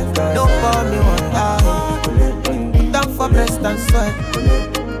 no, don't pour me water. Put down for breast and soil.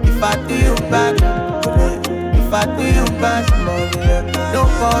 If I do you bad, if I do you bad, no,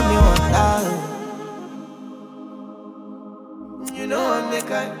 don't pour me water. You know I'm the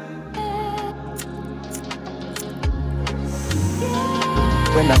guy.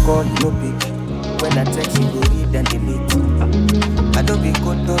 When I call, you pick. When I text, you go read and delete. I don't be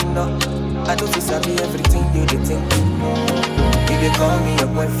good, don't know. I don't feel sabi everything you dey think. You dey call me your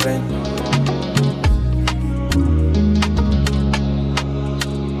boyfriend.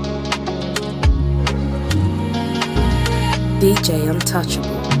 DJ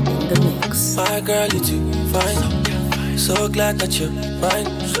Untouchable in the mix. My girl, you too fine. So glad that you're mine.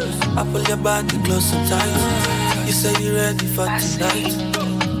 I pull your body close and tight. You say you're ready for tonight.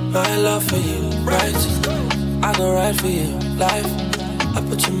 My love for you, right? I go right for you, life. I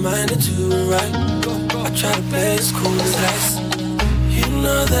put your mind into it right. I try to play as cool as ice. You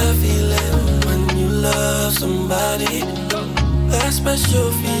know that feeling when you love somebody. That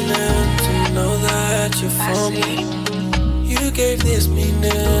special feeling to know that you're for me. You gave this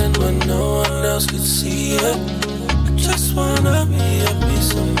meaning when no one else could see it. I just wanna be a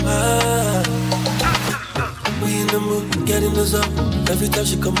piece of mind. We in the mood, get in the zone. Every time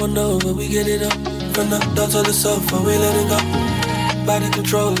she come on over, we get it up. From the down to the sofa, we let it go. Body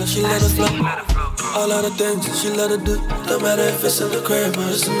control, and she let it flow. All of the things that she let it do. Don't matter if it's in the crib or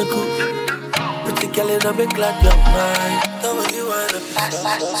it's in the coupe. Pretty girl, and I'm glad you're mine. The way you wanna be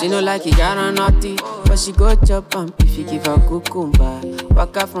so. She no like it, got on naughty, but she go chop am if you give her cucumber.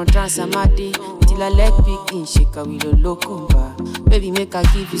 Waka from Transamadi till her leg begin shake her with a locumba. Baby, make her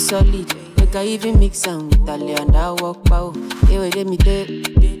give you solid. Make her even mix am with her lay and I walk pow. Hey, wait, let me tell you.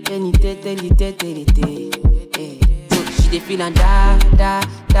 She dey feel and da da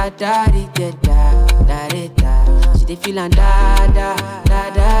da da da da da da. She dey feel and da da da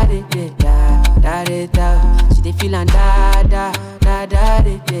da da da da. She dey feel and da da da da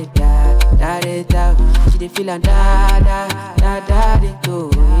da da da. She dey feel and da da da da da.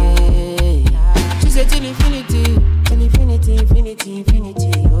 She say till infinity, till infinity, infinity, infinity.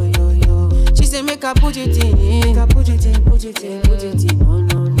 Yo yo yo. She say make her put it in, make her put it in, put it in, put it in. No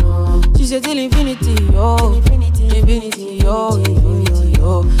no no. She say till infinity, oh, infinity, infinity, oh, infinity,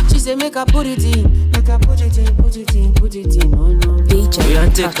 oh. She say make her put it in, make her put it in, put it in, put it in. No no no. We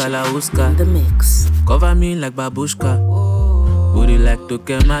don't take Kalauska, the mix. Cover me like babushka. Booty like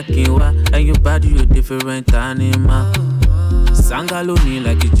Tokemakiwa, and your body you different animal. Sangalo me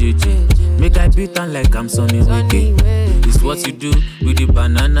like a JJ. Make I beat on like I'm Sonny Wiki. It's what you do with the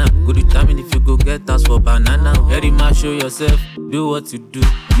banana. Go determine if you go get us for banana. Very much show yourself, do what you do.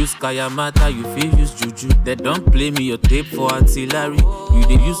 Use Kayamata, you feel use Juju. They don't play me your tape for artillery. You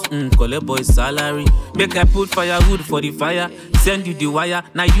they use collect boy salary. Make I put firewood for the fire. Send you the wire.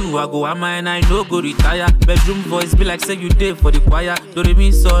 Now you I go am and I no go retire. Bedroom voice be like say you did for the choir. Do re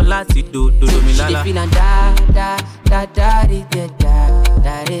mi so lati do mi lala. She dey feel and da da da da da da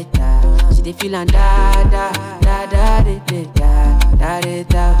da da. She dey feel and da da da da da da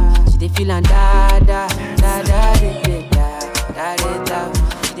da. She dey feel and da da da da da da da.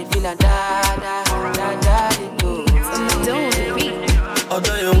 She dey feel and da da da da da. Don't beat.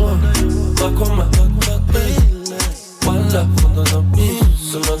 Although you want, Kakuma, one love for me,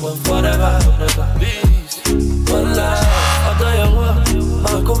 so much forever. One love, although you want,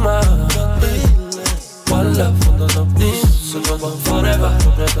 Kakuma, one love for me, so much forever.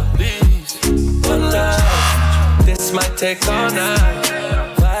 One love, this might take all night,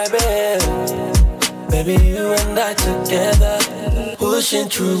 vibing, baby, you and I together. Pushing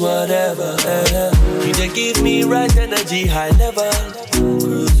through whatever, You just give me right energy, high level.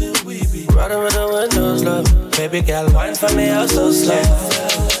 Cruising, we be riding with the windows up. Baby girl, wine for me, I'm so slow.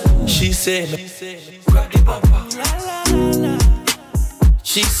 She said, grab the bumper.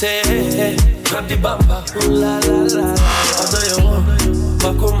 She said, grab the bumper. Ooh la la la. Although you want,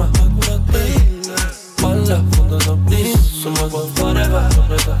 Makuma, one love, please. Someone forever,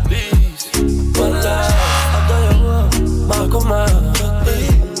 please. One love, although you want, Makuma,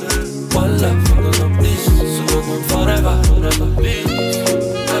 one love, please. Someone forever, please.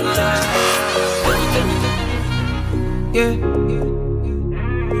 One love. Yeah.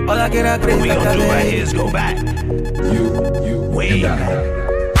 All I get out crazy. We gon' do right here is go back. You way back.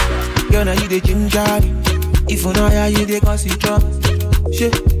 Girl, now you the ginger. If you know how you the cause it drop.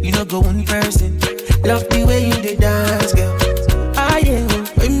 Shit, you know go one person. Love the way you the dance, girl. I am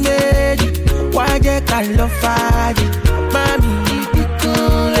we made it. Why they call love fire? Mommy, you be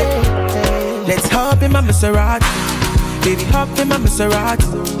cool. Let's hop in my Maserati. Baby, hop in my Maserati.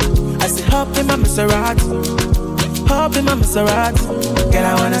 I said hop in my Maserati. Hop in my Maserati. Girl,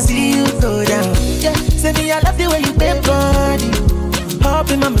 I wanna see you go down. Yeah, say me I love the way you bend body. Hop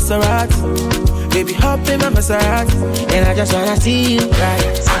in my Maserati. Baby, hop in my Maserati. And I just wanna see you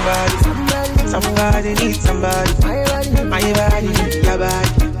ride. Somebody needs somebody. My body needs your body.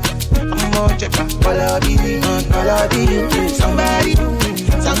 I'm gonna check out all of you. Somebody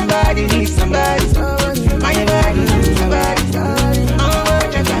needs somebody. My body needs somebody. I'm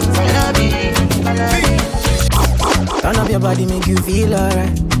gonna check out all of you. Turn up your body, make you feel alright.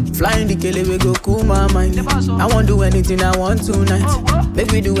 Flying the kele, we go cool my mind. I won't do anything I want tonight.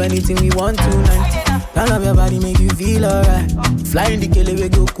 Make we do anything we want tonight. Turn up your body, make you feel alright. Flying the kele, we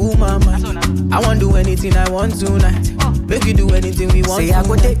go cool my mind. I won't do anything I want tonight. Make we do anything we want. Say I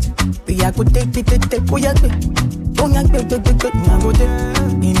go take, I go take, oh yeah, take, oh yeah, take, I go take,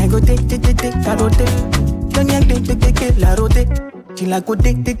 and I go take, I go take, don't yeah, take, la rote, she like go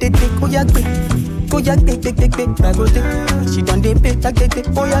take, oh yeah, take. Oh yeah, take, I go take. She done the pay, take.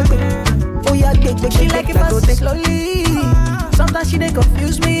 Oh yeah, take. She like it fast slowly. Sometimes she dey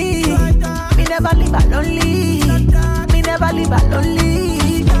confuse me. Me never leave her lonely. And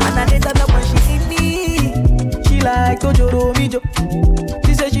I dey turn up when she need me. She like Ojoro Mijo.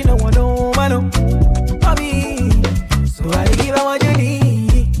 She say she don't want no man, mommy. So I give her what you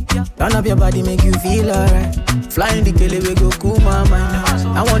need. Turn up your body, make you feel alright. Flying the kele, we go cool my mind.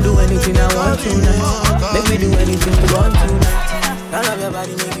 I won't do anything I want tonight. Make me do anything we want tonight. Turn up your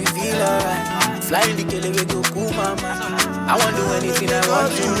body, make you feel alright. Flying the kele, we go cool my mind. I won't do anything I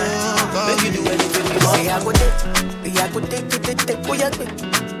want tonight. Make me do anything we want. Say I go take, oh yeah, take.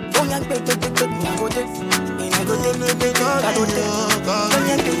 Oh yeah, take, I go take. And I go take, I go take.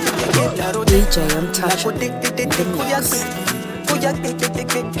 DJ Untouchable. Oh yeah, take. Oh yeah, take.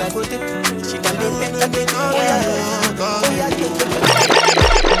 I go take. She done the pay, oh yeah, take.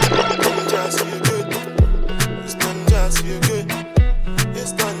 Just you good. It's done just you good.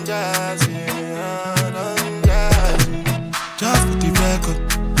 It's done just you. Just for the record.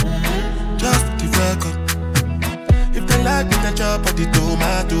 Just for the record. If they like me, the chop of the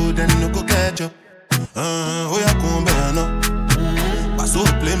tomato, then no go ketchup. Oh yeah, come back now. Pass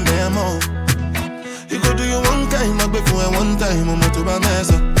up, blame them all. You go do you one time, I be for one time, I'm to my mess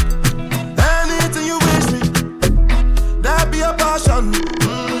up. Anything you wish me, that be a passion.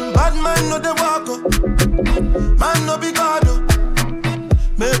 Bad man no they walk up, man no be God.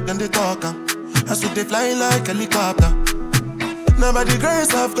 Make them they talk up, as if they fly like a helicopter. Now by the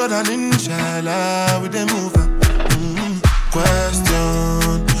grace of God and inshallah, we they move up.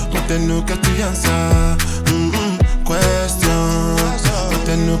 Question, but then no get the answer. Question, but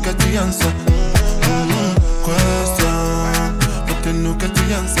then no get the answer. Question, but then no get the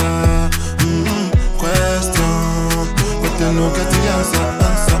answer. Question, but then no get the answer.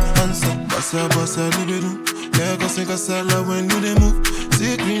 Bossa, libido. Yeah, go sing a salad when you they move.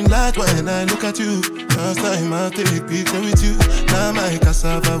 See green light when I look at you. Last time I take picture with you. Now my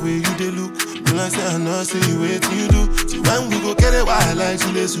cassava where you they look. When I say I know, see you wait till you do. See when we go get it, why I like to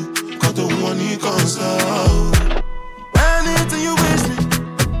listen. Cause the one you console. Anything you wish me,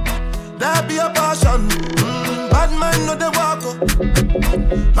 that be a passion. Bad man no they walk up,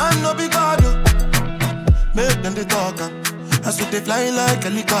 man no be God. Make them they talk up, as if they fly like a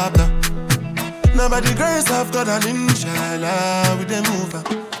helicopter. Now by the grace of God and inshallah, we they move up.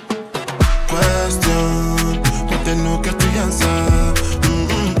 Question, but they no get the answer.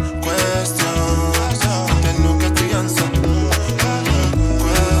 Question, but they no get the answer.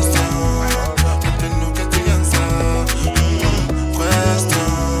 Question, but they no get the answer. Question,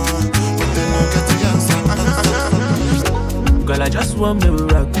 but they no get the answer. Girl, I just want me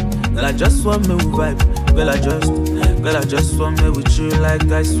rock. Girl, I just want me vibe. Girl, I just Girl, I just want me with you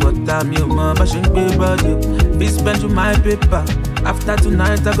like ice water. Me and my passion be body. Be spent with my paper. After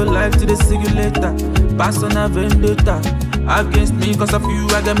tonight, I go live to the see you later. Pass on a vendetta. Against me, cause of you,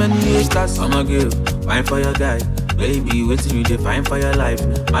 I got many haters. I'm a girl, fine for your guy. Baby, waiting you, they fine for your life.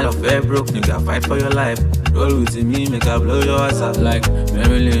 My love fair broke, nigga, fight for your life. Roll with me, make I blow your ass up. Like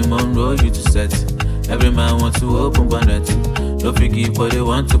Marilyn Monroe, you to set. Every man wants to open bonnet. No forgive what they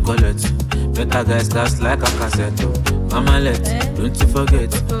want to collect. Better guys that's like a cassette. Mama let, don't you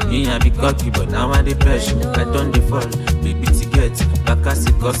forget. Me I be cocky, but now I depression. I don't default, baby to get. Back as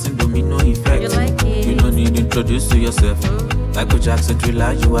it causing domino effect. You don't need to introduce to yourself. Like a Jackson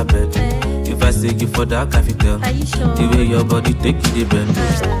thriller, you are bet. If I say you for that, I can tell. The way your body take it, the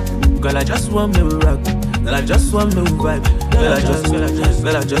bend. Girl, I just want me rock. Girl, I just want me vibe. Girl,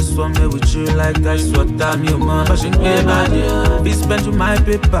 I just want me with you like ice water. Me and my passion be body. Be spent with my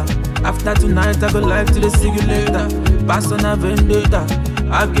paper. After tonight, I go live to the see you later. Pass on a vendetta.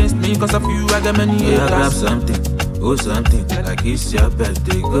 Against me, cause of you, I got many haters. Yeah, grab something, oh something. Like it's your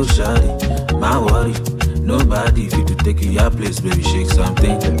birthday, go shawty. My worry, nobody fit to take your place, baby, shake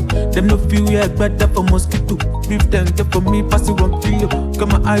something. Them no feel yet better for mosquito. Beef them get for me, pass it 1 kilo. Got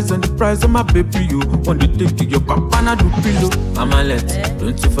my eyes on the prize of my baby, you. On the take your papa, na do pillow. Mama let,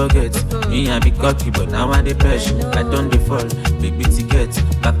 don't you forget. Me I be cocky, but now I depression. I don't default, baby ticket.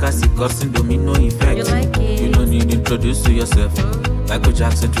 Back as it causing domino effect. You don't need to introduce to yourself. Like a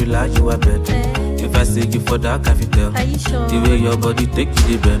Jackson thriller, you are bet. If I say you for that, I can tell. The way your body take it,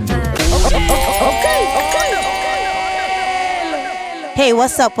 the bend. Okay. Hey,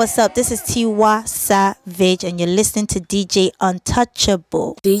 what's up? This is Tiwa Savage, and you're listening to DJ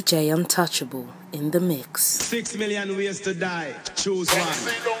Untouchable. DJ Untouchable in the mix. 6 million ways to die. Choose one.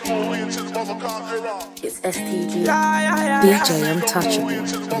 It's STG. DJ Untouchable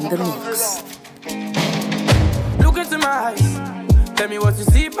in the mix. Look into my eyes. Tell me what you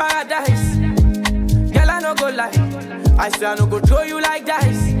see, paradise. Girl, I no go lie. I say I no go throw you like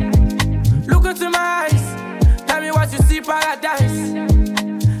dice. Look into my eyes. Tell me what you see, paradise.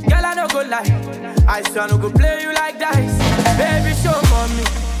 Girl, I no go lie. I say I no go play you like dice. Baby, show mommy.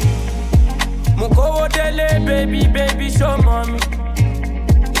 Muko dele, baby, show mommy.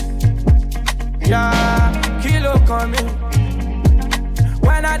 Yeah, kilo coming.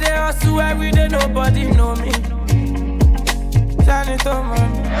 When I dey hustle every day, nobody know me. Shine it on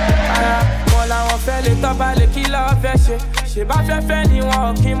mommy. Moi la on fait les top à l'équipe là on fait chez. J'ai pas fait ni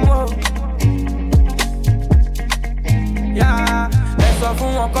one qui mo. Yeah, let's go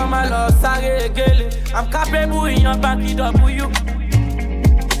for one come along, sorry gele. I'm capable in your back it up with you.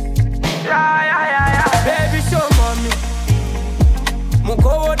 Yeah. Baby show mommy.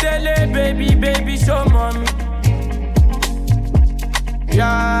 Muko dele, baby show mommy.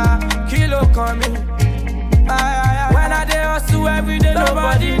 Yeah, kilo coming. When I dey hustle every day,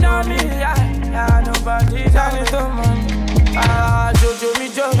 nobody know me. Yeah, nobody know me.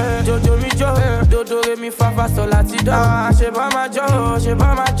 Jojo mi jo, dodo re mi fa so lati do. She ba ma jo,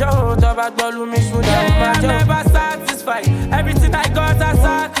 to ba gbolu mi should I'm never satisfied. Everything I got I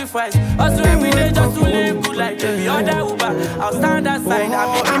sacrifice. Hustle every day just to live good like the other Uber. I'll stand aside.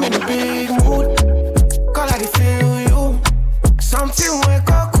 I'm in a big mood. Call I feel you. Something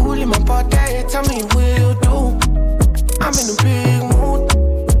wake up cool in my body. Tell me what you do. I'm in a big mood.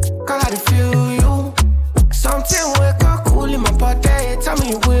 Call I feel you. Something wake up cool in my body. Tell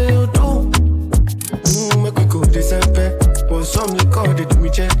me what you do. Make we go December. But some liquor they do me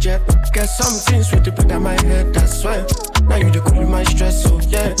jet. Get something sweet to put on my head. That's why. Now you the cool my stress. So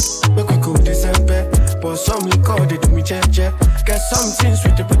yeah. Make we go December. But some liquor they do me jet. Get something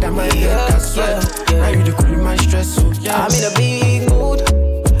sweet to put on my head. That's why. Now you the cool my stress. So yeah. I'm in a big mood.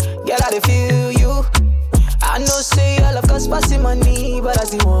 Girl, I feel you. I know say I love cause passing money, but I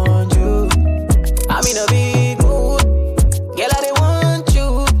still want you. I'm in a big mood. Girl, I want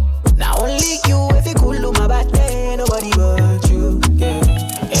you. Now only you, if you cool on my body, nobody but you. Yeah.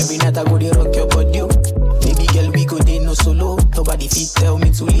 Every night I go to rock your body. Baby girl, we go there no solo. Nobody fit tell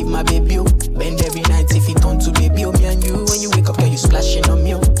me to leave my baby. Bend every night if it turn to baby. Me and you, when you wake up, girl, you splashing on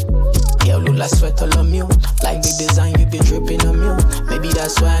me. Yeah, look like sweat all on me. Like the design you be dripping on me. Maybe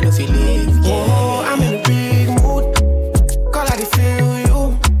that's why I don't feel it. Yeah. Oh, I'm in a big mood. Call I feel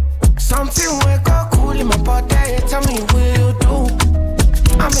you. Something wake up cool in my body. Tell me what you do.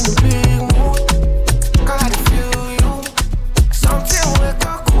 I'm in a big mood. Call I feel you. Something wake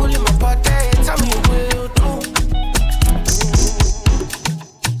up cool in my body. Tell me what you do.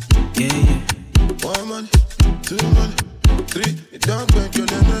 Yeah. 1 money, 2 money, 3. It don't make your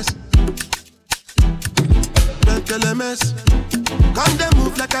lemons. Make your lemons. Come they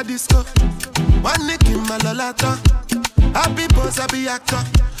move like a disco. One nick in my lolata. Happy pose, happy actor.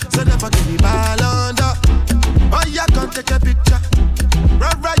 So never give me ball under. Oh, yeah, come take a picture.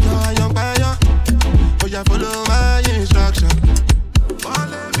 Run right, you're a young fire. Oh, yeah, follow my instruction.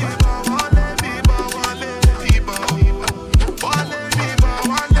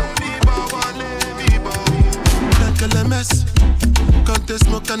 Can't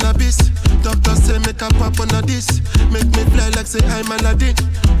smoke cannabis. Doctor say make a pop on a this. Make me fly like say I'm Aladdin.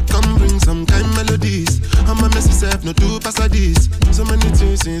 Come bring some kind melodies. I'm a messy self, no two pass of this. So many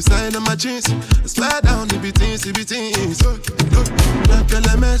things inside of my jeans. Slide down the beatings, the beatings. Like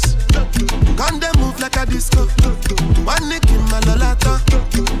LMS. Can't they move like a disco? One nick in my lolata.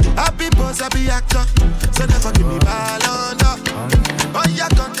 Happy boss, happy actor. So never give me ball under. Oh yeah,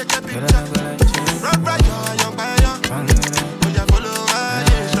 can't take a picture. Run right, you're a young fire.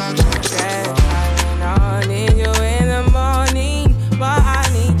 I need you in the morning, but I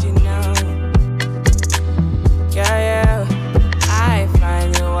need you now. Yeah, I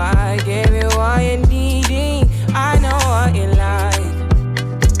find you, I gave you all you're needing. I know what you like.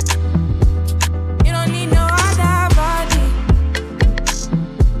 You don't need no other body.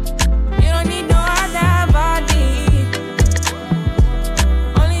 You don't need no other body.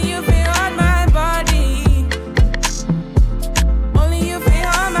 Only you feel on my body. Only you feel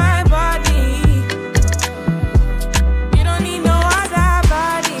on my body. You don't need no other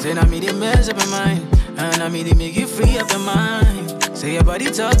body. Say now me the mess up your mind, and I me the make you free up your mind. Say your body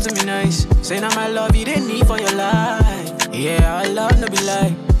talk to me nice. Say now my love you didn't need for your life. Yeah, our love no be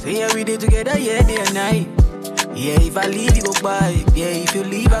lie. Say yeah we did together, yeah, day and night. Yeah, if I leave you go by. Yeah, if you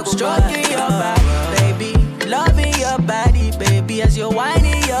leave I go stroking your body, baby. Loving your body, baby. As you're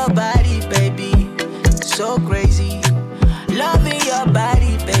whining your body, baby. So crazy. Loving your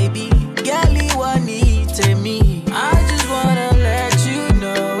body, baby. Girl, you want need to me. I just wanna let you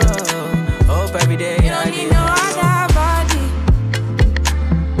know. Hope every day You don't need no other body.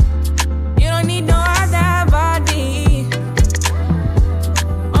 You don't need no other body.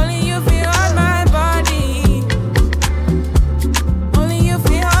 Only you feel on my body. Only you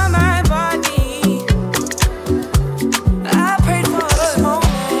feel on my body. I prayed for this moment.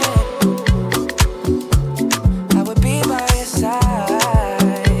 I would be by your side.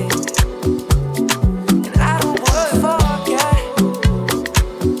 And I don't wanna forget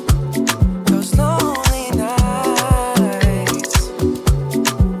those lonely nights.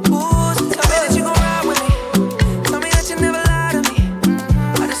 Ooh, so tell me that you gon' ride with me. Tell me that you never lie to me.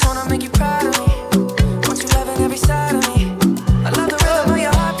 I just wanna make you proud of me. Want you loving every side of me. I love the rhythm of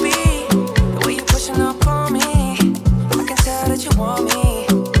your heartbeat. The way you pushing up on me. I can tell that you want me.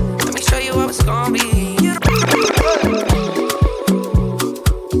 Let me show you how it's gon' be.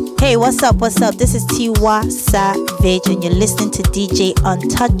 Hey, what's up? What's up? This is Tiwa Savage, and you're listening to DJ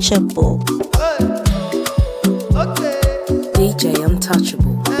Untouchable. DJ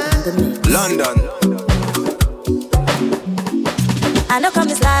Untouchable in the mix. London. I know come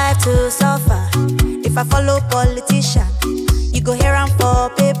this life to suffer. If I follow politician, you go here and for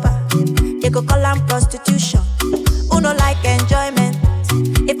paper. They go call am prostitution. Who no like enjoyment?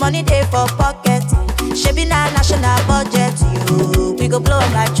 If money dey for pocket, shebi na national budget. You, we go blow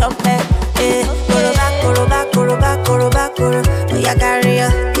like trumpet. Eh, koro back, koro back, koro back, koro back, koro. Oh yeah, carry ya.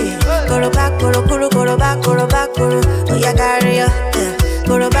 Eh, koro back, koro koro, koro back, koro back, koro. Oh yeah, carry ya. Eh,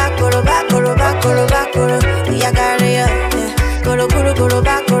 koro back, koro back, koro back, koro back, koro. Oh yeah, carry ya. Eh, koro koro, koro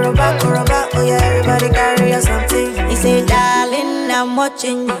back, koro back, koro back. Oh yeah, everybody carry ya something. He say, darling, I'm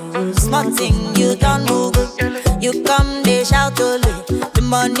watching you. Small thing, you don't move. You come, they shout only. The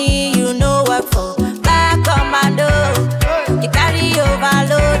money you know work for. Back commando. You carry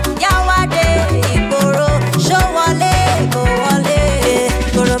overload. Yawade, Igboro. Show wale, go wale.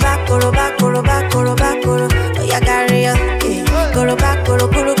 Koro back, koro back, koro back, koro back, koro. Oh yeah, carry ya. Koro back, koro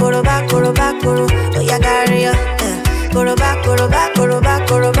koro, koro back, koro back, koro. Oh yeah, carry ya. Koro back, koro back, koro back,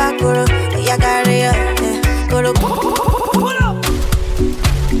 koro back, koro. Oh yeah, carry ya. Koro.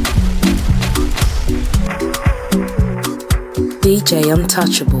 DJ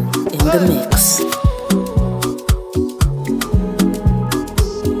Untouchable in the mix.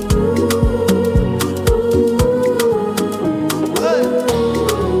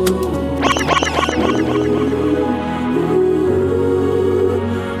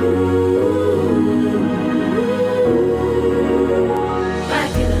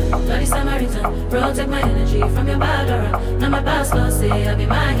 Protect my energy from your bad aura. Now my pastor say I be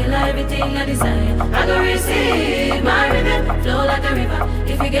my healer, everything I desire. I go receive my rhythm, flow like a river.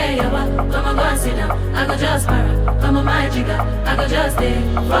 If you get your back, come on, go and sit down. I go just para, come on my jigger. I go just stay,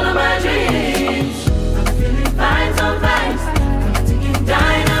 follow my dreams. I'm feeling vibes on vibes, I'm taking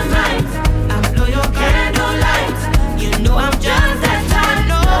dynamite. I blow your candle light, you know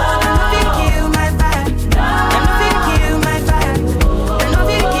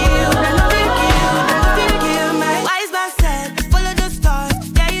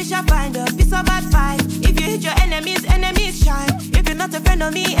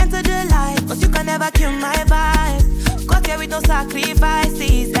enter the light, cause you can never kill my vibe. Got here with no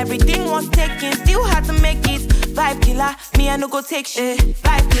sacrifices. Everything was taken, still had to make it. Vibe killer, me I no go take shit.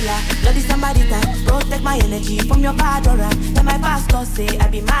 Vibe killer, bloody somebody that protect my energy from your bad aura. Then my pastor say I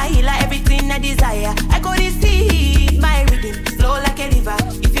be my healer, everything I desire. I go receive my rhythm, flow like a river.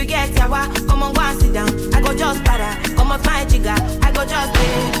 If you get yawa, come on go and sit down. I go just para, come off my jigger. I go just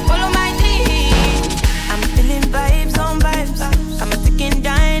follow my dream. I'm feeling vibes on vibes. I'm a ticking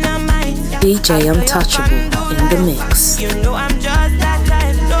dynamite. DJ Untouchable in the mix. You know I'm just that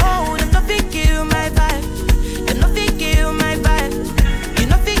type. No, there's nothing kill my vibe. You know fi kill my vibe. You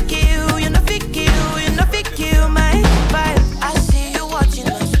know fi kill. You know fi kill. You know fi kill my vibe. I see you watching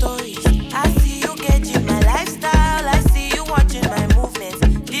my stories. I see you getting my lifestyle. I see you watching my movements.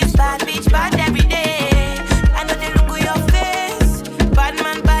 This bad bitch bad every day. I know they look at your face. Bad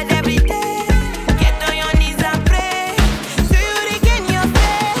man bad every day. Get on your knees and pray. Do you regain your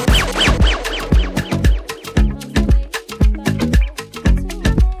faith?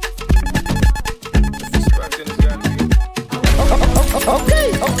 Okay.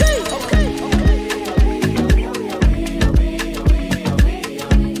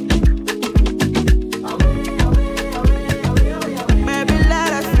 Maybe let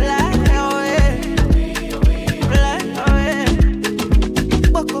us fly away. Fly away.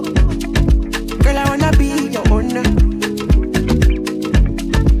 Boko. Girl, I wanna be your owner.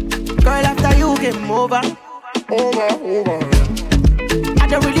 Girl, after you game over. I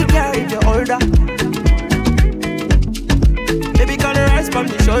don't really care if you're older. Baby, girl, rise from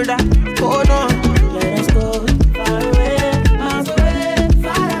the shoulder. Oh no. Let us go far away, miles away,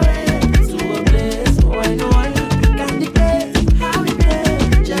 far away, to a place where no one can dictate how we play.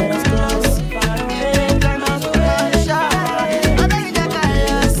 Let us go far away, miles away, shower. Oh, baby, that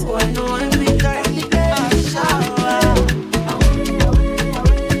colors where no one can dictate. Shower.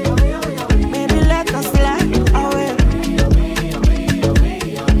 Maybe let us fly away.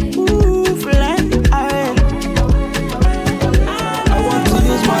 Ooh, fly away. I want to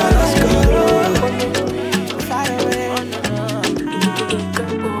use my last card.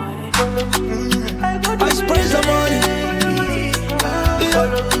 I spray some money.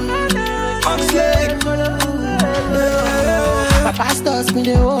 My pastor's been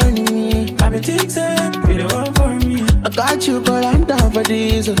the warning me. I've been thinking, be the one for me. I got you, girl, I'm down for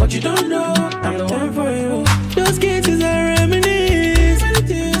this. But you don't know, I'm the one for you. Those cases are reminisce. Many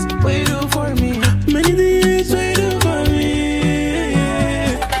things, what you do for me. Many things, what you do for me.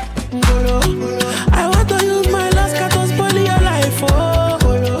 Golo, I want to use my last card to spoil your life, oh.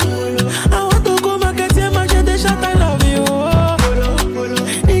 Golo, I want to go market here, my shit, shot, I love you, oh. Golo,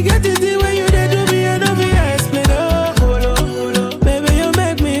 you get it the way you did do me, and don't be explain, oh. Golo, baby, you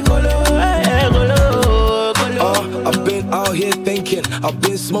make me golo, hey, golo, golo. I've been out here thinking, I've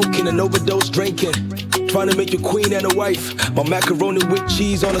been smoking and overdose drinking. Trying to make you queen and a wife. My macaroni with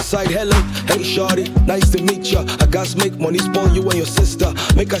cheese on the side. Hello, hey shawty, nice to meet ya. I got to make money, spoil you and your sister.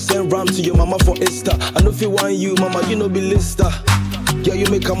 Make I send ram to your mama for Insta. I know if you want you, mama, you know be lister. Yeah, you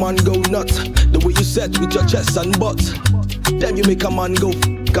make a man go nuts. The way you set with your chest and butt. Damn, you make a man go.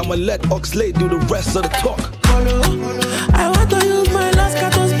 I'ma let Oxlade do the rest of the talk. I want to use my last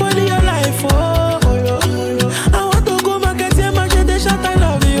card to spoil your life, oh. I want to go market here, my shit, shot, I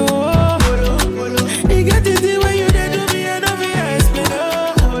love you, oh. You get it the way you did do me, and don't be explain, oh.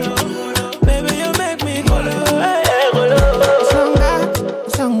 Baby, you make me golo, hey, golo.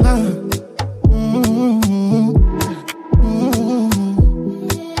 Sanga.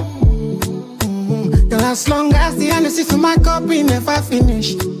 Girl, as long as the energy for my cup, we never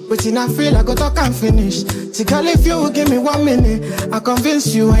finish. But in I feel I go talk and finish. See, girl, if you give me 1 minute, I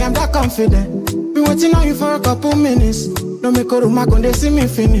convince you I am that confident. Been waiting on you for a couple minutes. No make a room, I gonna see me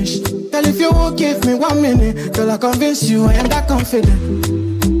finish. Girl, if you won't give me 1 minute, girl, I convince you I am that confident.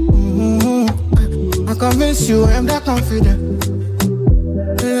 I convince you I am that confident.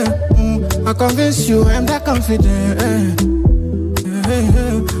 I convince you I am that confident.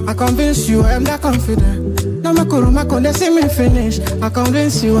 I convince you I am that confident. No make a room, I gonna see me finish. I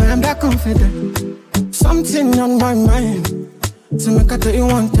convince you I am that confident. Something on my mind, so make I tell you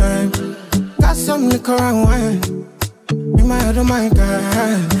one time. Got some liquor and wine in my head, oh my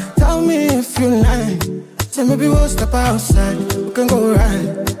God. Tell me if you like. Say maybe we'll step outside. We can go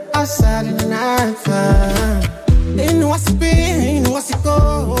right outside in the night time. They know what's it, they know what's it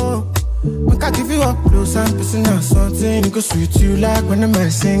go. Make I give you up close and personal something. It go sweet you like when the man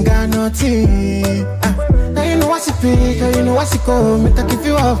sing got nothing. Now you know what's it big, now you know what's it go. Make I give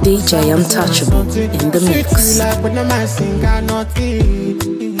you up DJ Untouchable in the mix. Sweet you like when the man sing got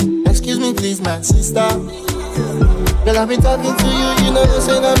nothing. Excuse me please my sister. Girl, I be talking to you, you know they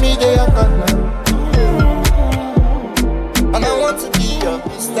say that me they are partner. And I want to be your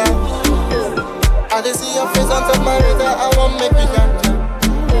star. I just see your face on top my radar, I want make me dance.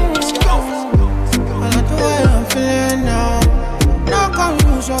 I like the way I'm feeling now. No come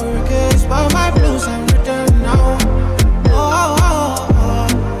use your case, but my blues I'm written now.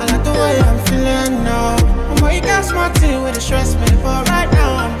 I like the way I'm feeling now. Boy, you got smart thing with the stress me, but right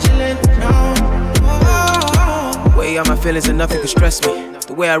now I'm chilling now. Way out my feelings and nothing can stress me.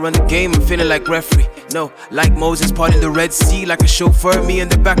 The way I run the game, I'm feeling like referee. No, like Moses parting the Red Sea, like a chauffeur, me in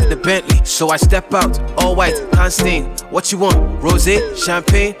the back of the Bentley. So I step out, all white, can't stain. What you want? Rosé,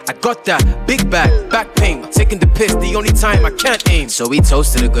 champagne? I got that. Big bag, back pain. Taking the piss, the only time I can't aim. So we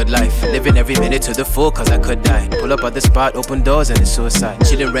toasted a good life, living every minute to the full, cause I could die. Pull up at the spot, open doors, and it's suicide.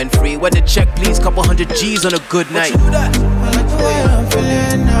 Chilling rent free, when the check please, couple $100 G's on a good night. I like the way I'm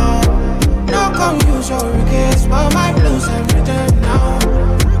feeling now. No come use your regrets, but my blues I'm written now.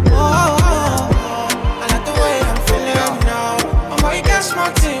 I like the way I'm feeling now. Boy, you got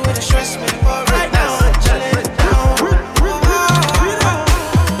smart thing with the stress me, but right now I'm chilling now.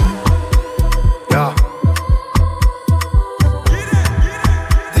 Yeah.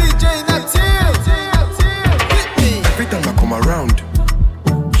 DJ Natil. Every time I come around,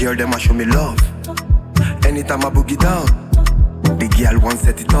 girl them a show me love. Anytime I boogie down, the girl won't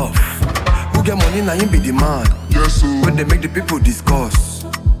set it off. Who get money now him be the man. Yes sir. When they make the people discuss.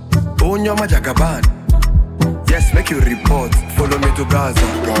 Oh nyama jagaban. Yes, make you report. Follow me to Gaza.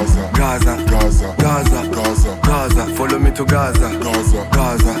 Gaza. Gaza. Gaza. Gaza. Gaza. Gaza. Follow me to Gaza. Gaza.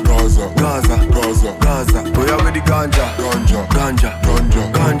 Gaza. Gaza. Gaza. Gaza. Gaza. Boy, I'm with the ganja. Ganja. Ganja.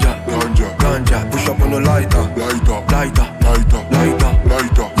 Ganja. Ganja. Ganja. Ganja. Push up on the lighter. Lighter. Lighter. Lighter. Lighter.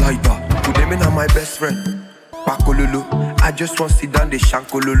 Lighter. Lighter. Put them in on my best friend. Pakolulu. I just want to sit down, they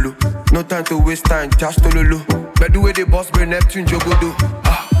shankolulu. No time to waste time, just tolulu. But the way they boss bring Neptune Jogodo.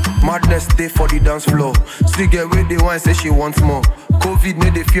 Madness stay for the dance floor. See get where they want, say she wants more. COVID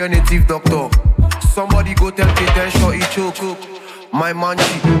made they fear native doctor. Somebody go tell K10 short he choke. My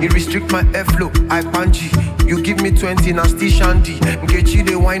manji, he restrict my airflow. I panji. You give me 20 now still shandy. Nkechi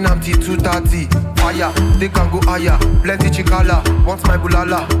they wine am till 2:30. Fire, they can go higher. Plenty chikala, want my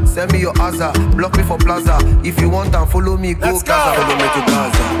bulala. Send me your Aza, block me for plaza. If you want and follow me, go Gaza. Follow me to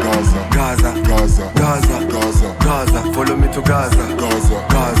Gaza. Gaza, Gaza, Gaza, Gaza, Gaza. Follow me to Gaza. Gaza,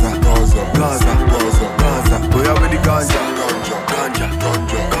 Gaza, Gaza, Gaza, Gaza, Gaza. Boy, I'm with the ganja. Ganja, ganja,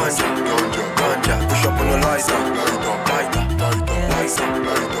 ganja, ganja, ganja, ganja. Push up on the lighter.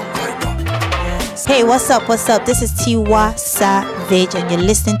 Hey, what's up? What's up? This is Tiwa Savage, and you're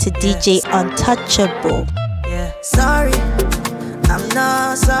listening to DJ Untouchable. Yeah, sorry, I'm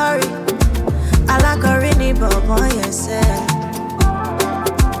not sorry. I like a rainy bubble, yes.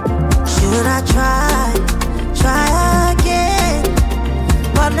 Should I try again?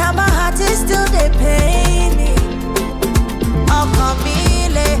 But now my heart is still they pain me. Oh,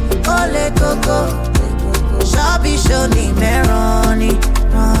 Camille, ole coco. Shabby shoni me Ronnie.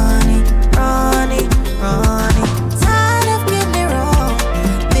 Tired of getting it wrong.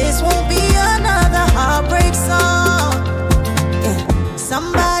 This won't be another heartbreak song. Yeah.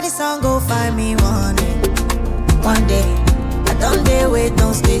 Somebody song go find me one day. I don't dare wait,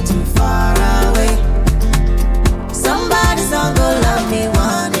 don't stay too far away. Somebody song go love me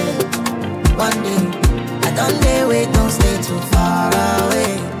one day. I don't dare wait, don't stay too far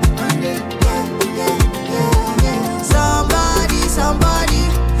away. One day. Yeah. Somebody song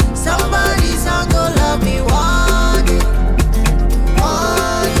go love me one day.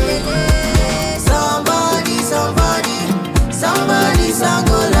 Somebody song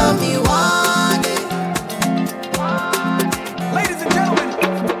go love me one day. Ladies and gentlemen,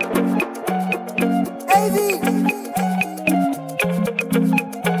 AV.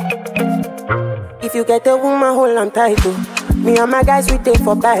 If you get a woman, hold on tight, oh. Me and my guys, we take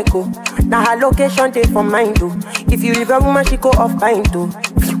for bike, oh. Now her location, take for mine, oh. If you leave a woman, she go off pint, oh.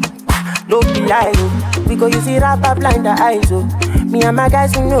 No be lie, oh. We go use it rapper blind the eyes, oh. Me and my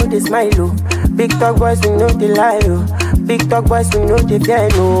guys, we know they smile, oh. Big talk boys, we know they lie, oh. Big talk boys, we know they fear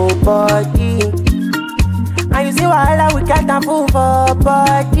nobody. And you see wahala, we can't fool for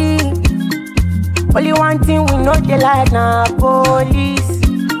body. Only one thing we know they like, now police.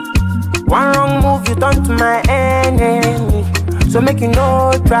 One wrong move, you turn to my enemy. So make you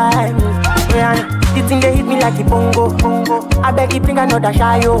no try me. The thing they hit me like a bongo. I beg you bring another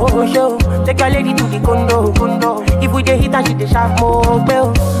shy show. Take your lady to the condo. If we dey hit and she dey sharp more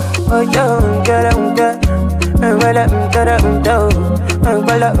bell. Oh yo, get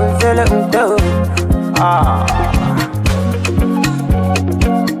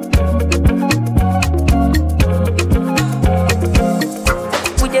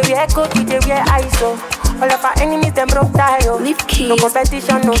wear coat, we wear ISO. All of our enemies, them broke tire. No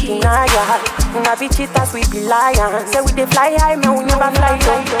competition, no denial. Una be cheaters, we be lions. Say we dey fly high, man, we never fly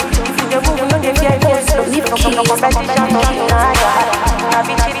low. If we dey move, we no dey fear no slow. No competition, no denial. Una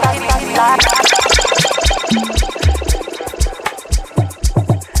be cheaters, we be lions.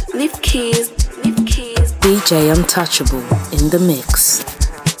 Leave keys. DJ Untouchable in the mix.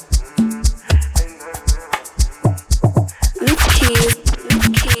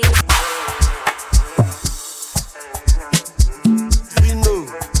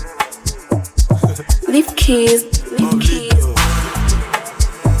 Leave keys. Leave keys.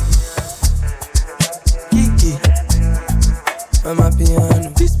 Kiki, mama piano.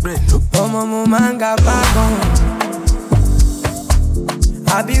 This bread, mama manga back on.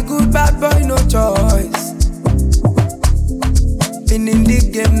 I be good bad boy, no choice. Been in the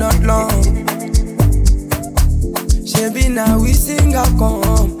game not long. She now we sing a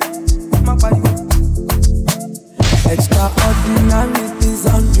come. Extraordinary things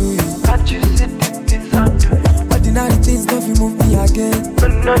I'm doing. Ordinary things don't you move me again.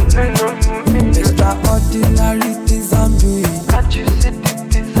 Extraordinary things I'm doing.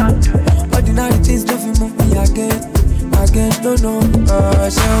 Ordinary things don't you move me again. No,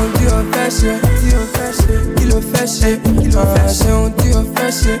 ṣe ohun tí o fẹ́ ṣe, kí ló fẹ́ ṣe, ṣe ohun tí o fẹ́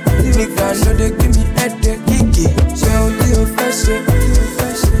ṣe, nigga no dey give me headache, kìkì, ṣe ohun tí o fẹ́ ṣe,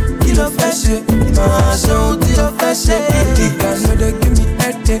 kí ló fẹ́ ṣe, ṣe ohun tí o fẹ́ ṣe, nigga no dey give me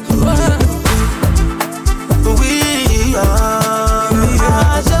headache.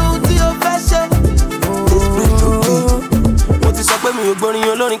 Ṣe ohun tí o fẹ́ ṣe. Mo ti sọ pé mi ò gbórin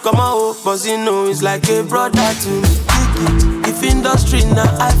olórin kan mọ́ o, but Zino is like a brother to me. If industry na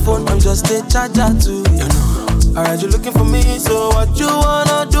iPhone, I'm just a charger too, you know. Alright, you looking for me, so what you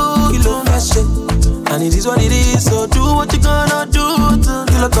wanna do? Kilo fashion, and it is what it is, so do what you gonna do.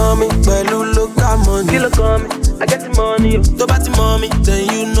 Kilo coming, Belu look at money. Kilo coming, I get the money. Talk about the mommy, then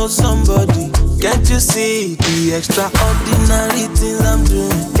you know somebody. Can't you see the extraordinary things I'm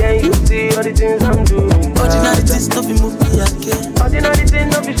doing? Can you see all the things I'm doing? Ordinary things don't be moving again. Ordinary things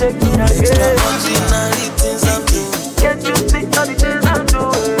don't be shaking again. Extraordinary things I'm doing. Can't you see all the things I'm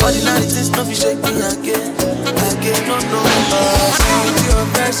doing? Ordinary things don't be shaking again. No. Ṣé ohun tí o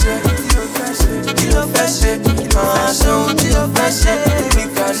fẹ́ ṣe? Kí ló fẹ́ ṣe? Ṣé ohun tí o fẹ́ ṣe?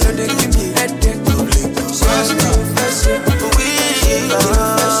 Nigga no dey give me headache. Ṣé ohun tí o fẹ́ ṣe?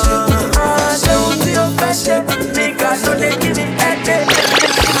 Ṣé ohun tí o fẹ́ ṣe? Nigga no dey give me headache.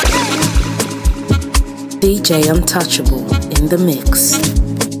 DJ Untouchable in the mix.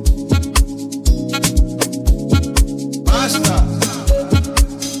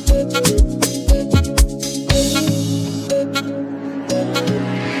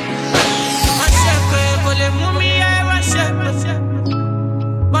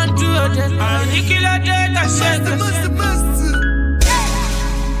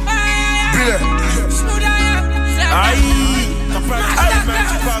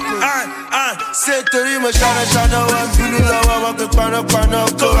 Say torí mo ṣáná wọ́n bínú lọ́wọ́ wọn pé panápaná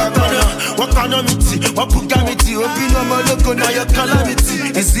kó wá paná. Wọ́n kaná mi tì, wọ́n bùgá mi tì, ó bínú ọmọ ológo náà yọ calamity.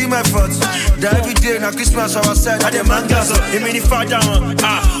 Is it my fault? That every day na Christmas our side, I dey man gas up. Èmi ni fada wọn,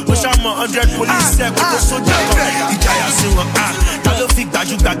 mo ṣàmọ̀ 100 police ẹ̀ kó tó sójà kan. Ìjayà sí wọn, ta ló fi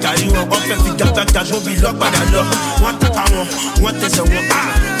gbajúgbajà rí wọn? Wọ́n fẹ́ fi gbàgbàgbà gbóbi lọ́padà lọ. Wọ́n tàpá wọn, wọ́n tẹ̀sẹ̀ wọn,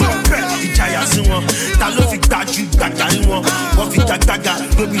 ìjayà sí wọn. Ta ló fi gbajúgbajà rí wọn? Wọ́n fi gbàgbàgbà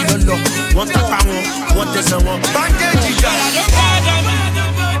gbóbi lọ́lọ́. Wọ́n tàpá wọn, wọ́n tẹ̀sẹ̀ wọn. Bandage ìjà.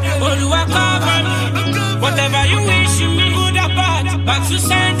 Olúwa cover me. Whatever you wish me, good or bad, back to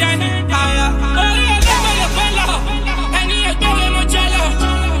send any higher. Orí ẹlẹ́gbẹ̀ẹ́ lè pẹ́ lọ, ẹni ẹgbẹ́ lè mo jẹ lọ.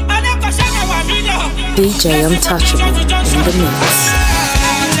 Adékọ̀ṣẹ́ mi wà mí lọ. DJ Untouchable in the mix.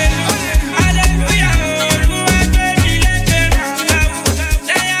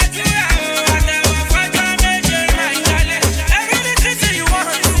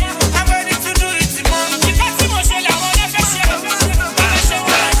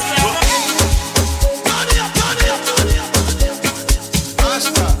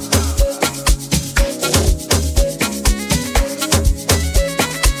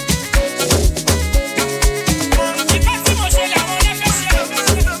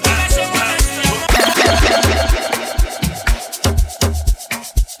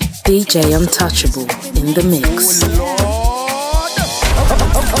 DJ Untouchable in the mix.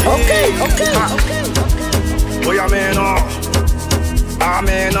 Okay. Oh, yeah, man, oh,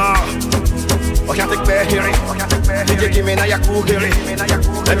 can't take back here. DJ, give me now your cool here.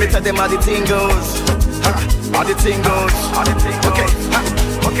 Let me tell them how the thing goes. How the thing goes. Okay.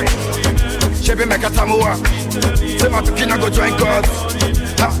 Chebe make a tamua. Say my picking I go join God.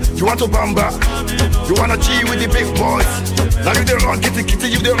 You want to bamba? You wanna G with the big boys? Now you the wrong, kitty,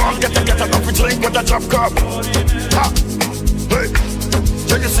 you the wrong, get a coffee drink with a drop cup. Ha! Hey!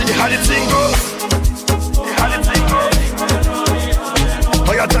 So you see how the thing goes? How the thing goes?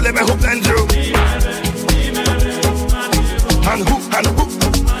 Oh, you're telling me who blend you? And who?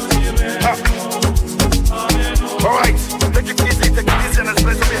 Ha! Alright, take it easy and let's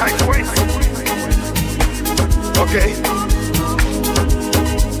play some behind the waist. Okay.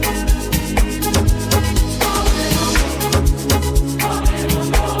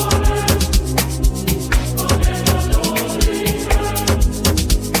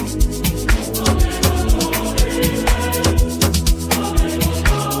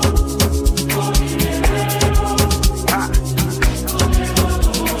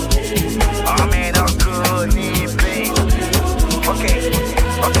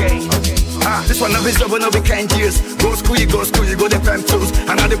 But no we can't use. Go school, you go the fem tools.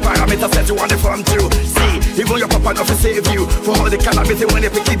 And all the parameters that you want the form to. See, even your papa not to save you. For all the calamity when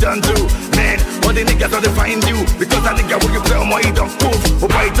they pick it done do. Man, all the niggas don't find you. Because that nigga when you play on my don't move. Oh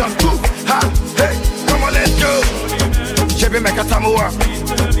boy, don't move. Ha, hey, come on, let's go. Chevy make a tamua.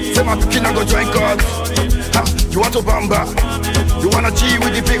 Say my picking I go join cards. Ha, you want to bamba? You wanna G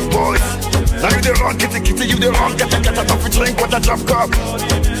with the big boys? Now you the wrong, kitty, you the wrong. Get a coffee drink with a drop cup.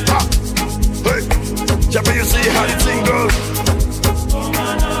 Ha, hey. Jabba, you see how the thing goes.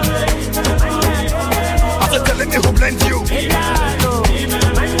 I said, telling me who blends you.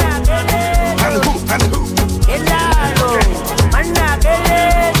 And who?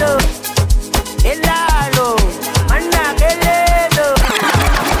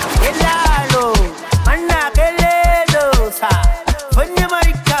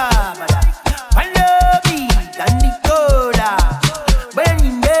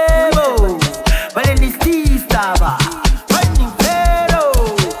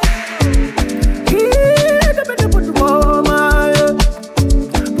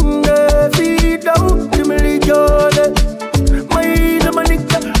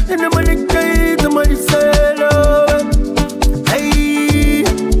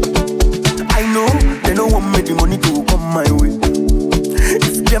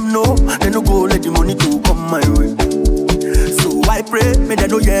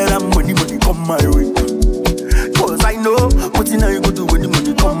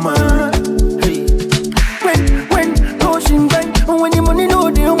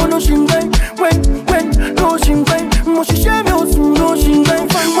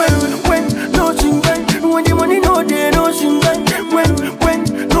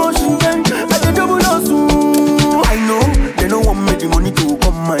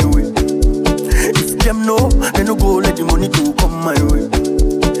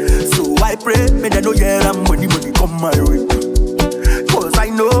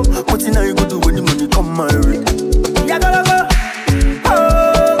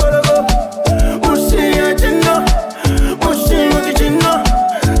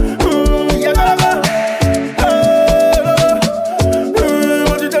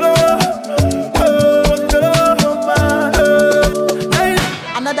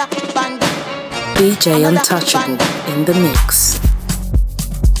 DJ Untouchable in the mix.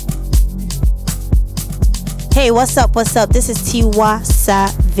 Hey, what's up? This is Tiwa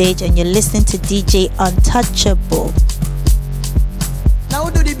Savage and you're listening to DJ Untouchable. Now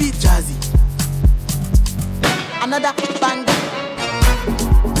do the beat, Jazzy. Another bang.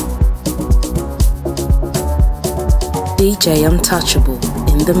 DJ Untouchable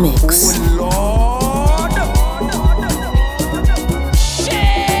in the mix.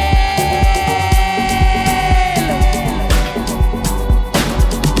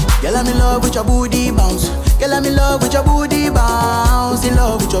 Girl, I'm in love with your booty bounce. Girl, I'm in love with your booty bounce. In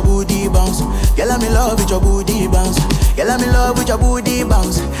love with your booty bounce. Girl, I'm in love with your booty bounce. Girl, I'm in love with your booty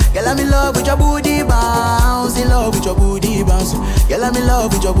bounce. Girl, I'm in love with your booty bounce. In love with your booty bounce. Girl, I'm in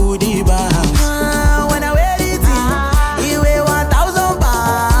love with your booty bounce. When I wear it, you weigh 1,000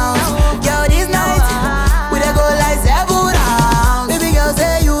 pounds. Girl, this night we dey go like 7 rounds. Baby girl,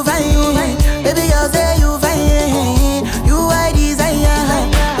 say you fine. Baby girl, say you fine. You are desire.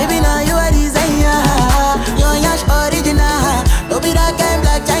 Baby, now you are desire. Your yash original. Don't be that kind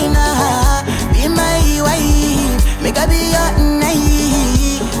black China. Be my wife. Make I be your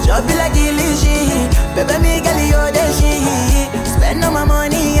night. Just be like delicious. Baby, me girl, you're the shit. Spend all my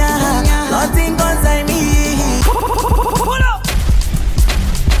money, nothing concern me.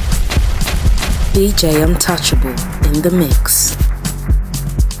 DJ Untouchable in the mix.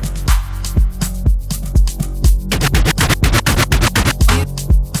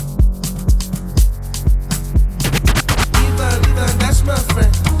 That's my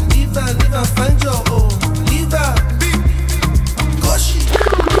friend.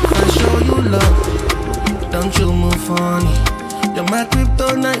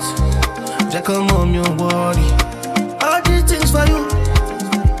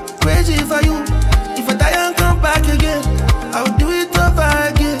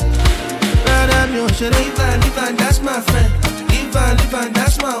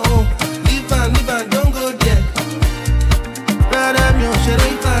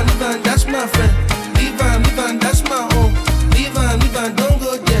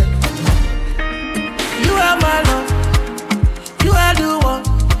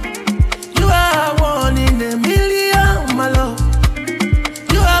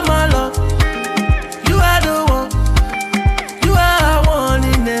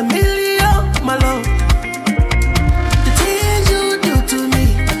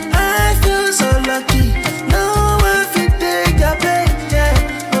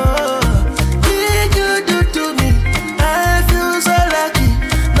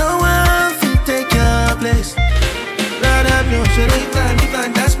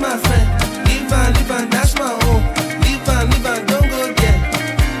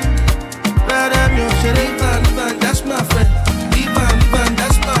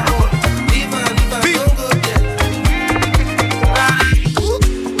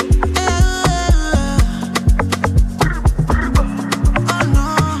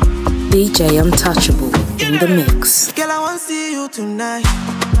 DJ Untouchable in the mix. Girl, I want to see you tonight.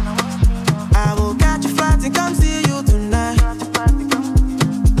 I will catch a flight and come see you tonight.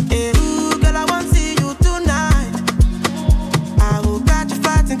 Ooh, girl, I want to see you tonight. I will catch a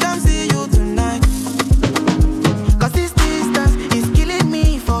flight and come see you tonight. Cause this distance is killing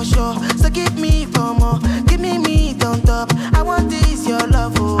me for sure. So give me for more. Give me meat on top. I want this, your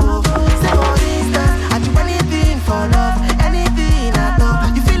love, oh. Say for instance, I do anything for love. Anything at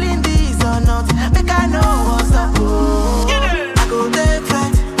all. You feeling this or not? Make I know what's up, oh. I go take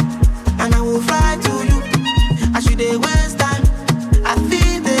flight and I will fly to you. I should they waste time. I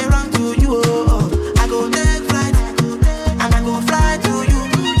feel they run to you, oh. I go take flight and I go fly to you.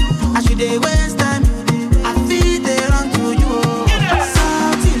 I should they waste time. I feel they run to you, oh.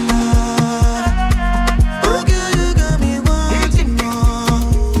 Something love. Oh girl, you got me wanting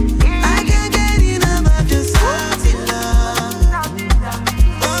more. I can't get enough of your something love.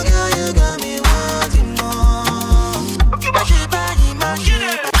 Oh girl, you got me wanting more. My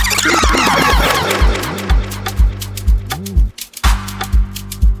shape.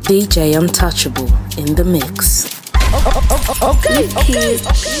 DJ Untouchable in the mix. Okay.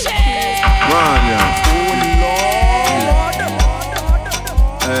 Rania.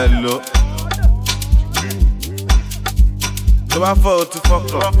 Hello. Tó bá fọ́ o ti fọ́kọ̀,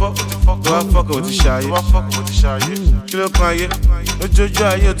 tó bá fọ́kọ̀ o ti ṣayé. Kí ló kan ayé? Lójoojú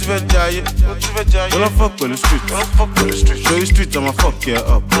ayé o ti fẹ́ jẹ ayé. Tó lọ fọ́ pẹ̀lú street. Lórí street ọmọ fuck ẹ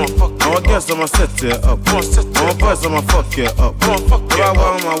up. Àwọn girls ọmọ set ẹ up. Àwọn boys ọmọ fuck ẹ up. Tó bá wá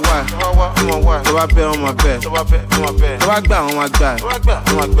ọmọ wá. Tó bá bẹ́ ọmọ bẹ́. Tó bá gbà ọmọ gbà.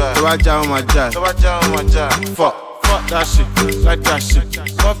 Tó bá já ọmọ já. Fuck that shit, like that shit.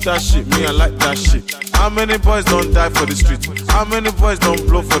 Fuck that shit, me I like that shit. How many boys don't die for the street? How many boys don't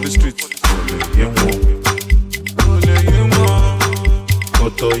blow for the street?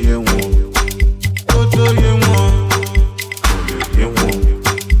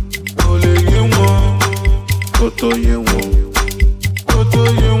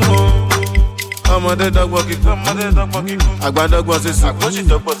 Ọmọdé dọ́gbọ́n kíkún, àgbà dọ́gbọ́n sísìn.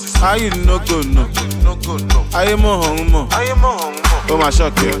 Ayé no go no. Ayé mọ̀ ọ̀hún mọ̀. Ó máa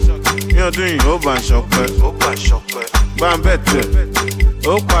ṣọ́ọ̀kì ẹ̀. Ní ọdún yìí ó bá ń ṣọpẹ́. Bá ń bẹ̀ tẹ̀. Ó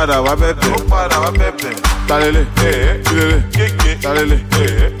padà wá bẹ̀bẹ̀. Talele, kílele. Talele,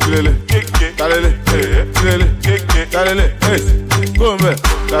 kílele. Talele, kílele. Talele, kó ń bẹ̀.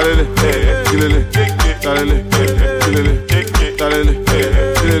 Talele, kílele. Talele, kílele. Talele,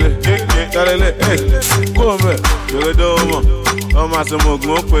 kílele. Talele, kó ń bẹ̀. Yorùdó ọmọ. Ọmọ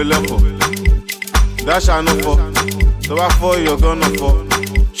àṣemọ̀gùn ó pè lẹ́fọ̀ọ́. Dáṣà no fọ́. Tó bá fọ́ ìyọ̀gán náà fọ́.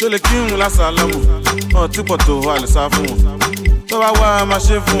 Ṣó lè kírun lásàlámù? Tí pọ̀ tó wà lè sá fún wọn. Tó bá wá a máa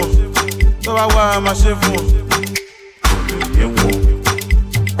ṣe fún wọn. Tó bá wá a máa ṣe fún wọn. Kò lè yé wọn.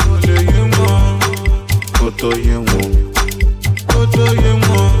 Kò tó yé wọn. Kò tó yé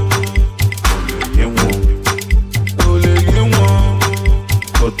wọn. Kò lè yé wọn.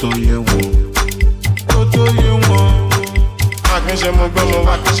 Kò tó yé wọn. Kò tó yé wọn. Akínṣe mo gbọ́ mo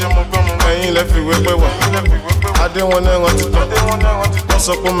wá. Ẹ̀yin lẹ fi wẹ́pẹ́ wá. Adé wọn náà rántí tán. Wọ́n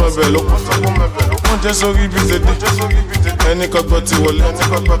sọ pé mo bẹ̀ ló kù. Wọ́n jẹ́ sórí ibi tèdè. Ẹni kọ́gbọ́ ti wọlé.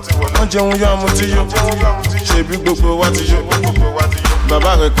 Wọ́n jẹun yá mu ti yó. Ṣèbí gbogbo wa ti yó.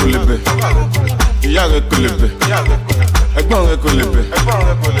 Bàbá rẹ̀ kò lè bẹ̀. Ìyá rẹ̀ kò lè bẹ̀. Ẹ̀gbọ́n rẹ̀ kò lè bẹ̀.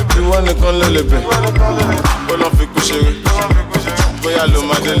 Ìwọ nìkan ló lè bẹ̀. Ó lọ́ fi kú ṣeré. Bóyá ló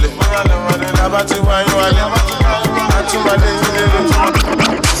máa délé. Tábà ti wá yín wálé. Àtúmọ̀dé yín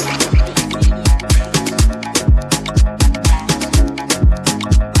lélẹ̀.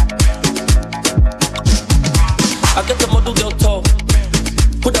 I get the model girl tall,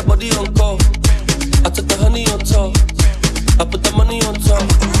 put that body on call. I took the honey on top, I put the money on top.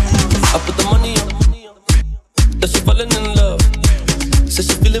 I put the money on. That she falling in love. Says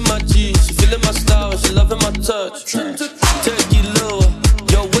she feeling my G, she feeling my style, she loving my touch. Take it lower,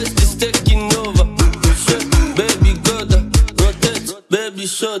 your waist is taking over. Baby, go down, rotate, baby,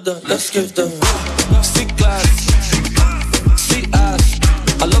 shoulder. Let's give them see class, see ass.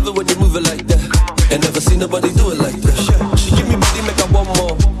 I love it when you move it like that. Ain't never seen nobody do it like that. She give me body, make I want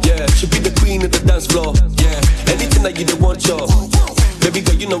more. Yeah, she be the queen of the dance floor. Yeah, anything that you don't want, y'all. Baby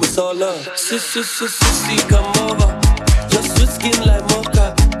girl, you know it's all love. See, come over. Just sweet skin like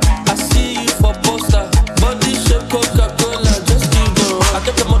mocha. I see you for poster. Body shape Coca-Cola. Just keep going. I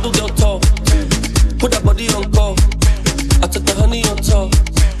get the model girl tall. Put that body on call. I took the honey on top.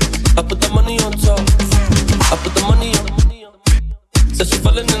 I put the money on top. I put the money on. Said she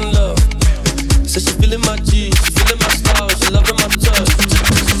falling in love. Said she feeling my G, she feeling my style, she loving my touch.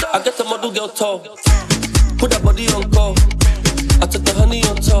 I get the model girl tall, put that body on call. I took the honey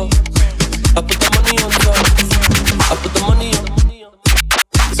on top,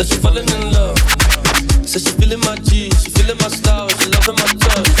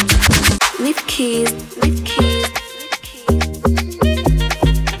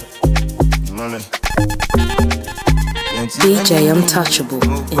 DJ Untouchable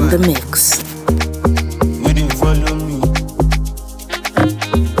in the mix. You didn't follow me.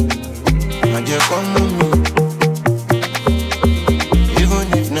 I just come with me. Even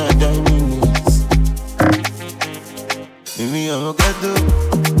if not 10 minutes. Maybe I'm a ghetto.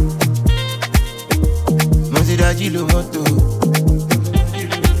 Must that you love auto.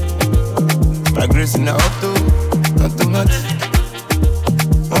 My grace in the auto. Automatic.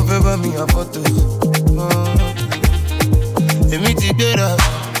 One favor me a photo. Emi ti gbera.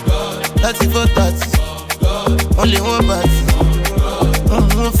 Láti 4:30. Only one party.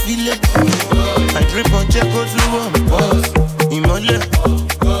 One feeling. I drip on check go through one boss. Ìmọ́lẹ̀.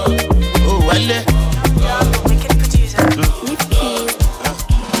 Oh, wálẹ̀. Wicked producer.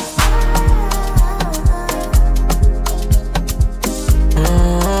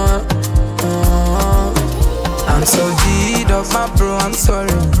 I'm so G'd up, my bro, I'm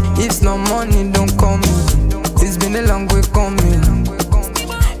sorry. If no money, don't call me. It's been a long way coming.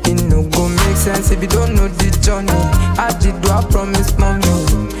 It no go make sense if you don't know the journey. I did do I promise mommy.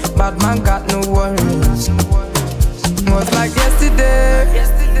 Bad man got no worries. Was like yesterday.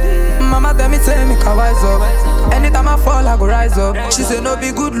 Mama tell me can wise up. Anytime I fall, I go rise up. She say no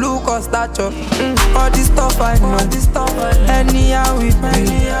be good look or stature. All this stuff I know. Anyhow we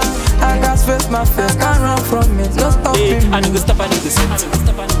be. I got face my face, can't run from it. No stopping me. I need to stop, I need to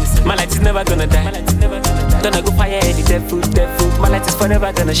set. My light is never gonna die. Gonna go fire any devil. My light is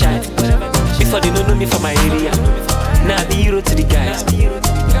forever gonna shine. Before they don't know me from my area. Now I be hero to the guys.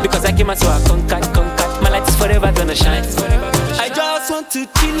 Because I came out so I conquered. My light is forever gonna shine. I just want to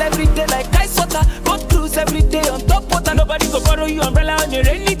chill every day like ice water. Go cruise every day on top water. Nobody go borrow you umbrella on a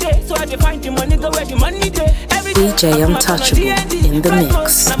rainy day. So I dey find the money, go where the money day. DJ Untouchable in the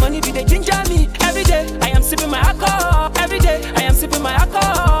mix. My money be the ginger me. Every day I am sipping my alcohol. Every day I am sipping my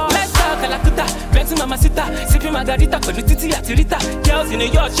alcohol. Let's talk Kalakuta, Benzi Mamacita, sipping margarita, Kolutiti Atirita. Girls in New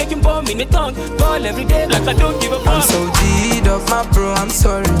York shaking bomb in the tongue. Ball every day like I don't give a fuck. I'm so G'd up, my bro, I'm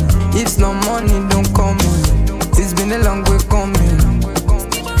sorry. If no money, don't call me. It's been a long way coming.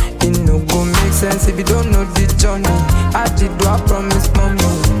 It no go make sense if you don't know the journey. I did do I promise mommy.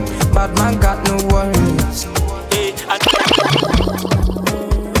 Bad man got no worries.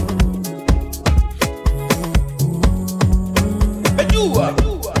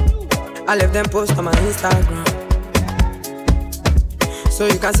 I left them post on my Instagram, so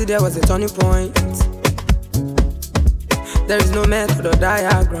you can see there was a turning point. There is no method or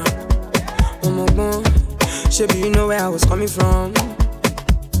diagram. Oh my God, Shaby, you know where I was coming from.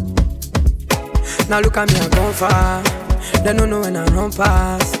 Now look at me, I've gone far. They don't know when I run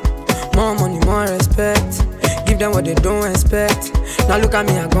past. More money, more respect. Give them what they don't expect. Now look at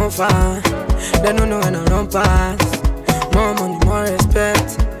me, I've gone far. They don't know when I run past. More money, more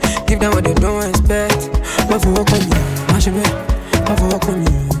respect. Give them what they don't expect. What for walk on me, mash it back. What for walk on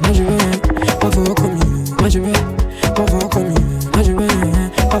me, mash it back. What for walk on me, mash it back. What for walk on me, mash it back.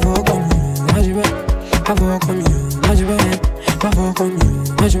 What for walk on me, mash it back. What for walk on me, mash it back. What for walk on me,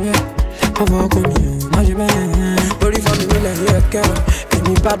 mash it back. What for walk on me, mash it back. Body for me, like you a girl.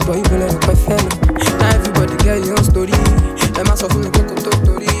 Any bad boy, you will like a fellow. Now everybody get your own story. Them ass off in the coco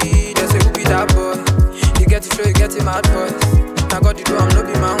story. They say who be that boy? You get it, show you get him mad voice. Now God you do, I'm no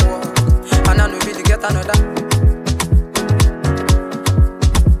be man walk. And I know really get another.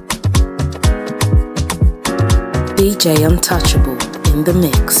 DJ Untouchable in the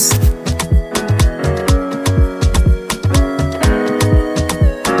mix.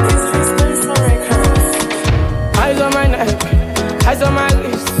 Eyes on my neck, eyes on my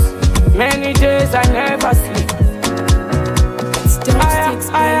lips. Many days I never sleep.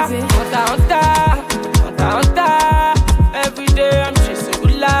 Hunter. Every day I'm chasing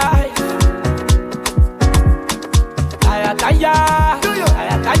good life. Taya,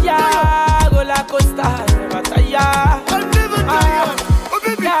 roller coaster, never tire.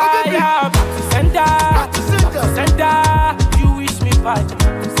 Back to center. You wish me back to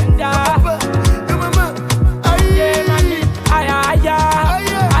center.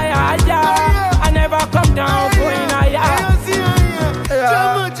 I never come down, going higher.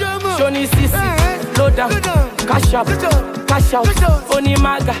 Johnny Sisi, low down, cash up, cash out.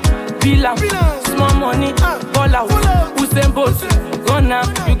 Onimaga, Bilam, small money, ball out. Usain Bolt, run now.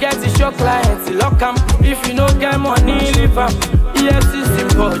 You get the show clients, lock 'em. If you don't get money, leave 'em. EFC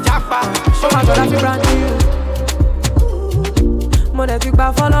simple, Japa. Show my God, I feel brand new.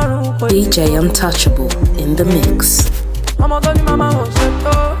 DJ Untouchable in the mix. Mama told me mama won't shut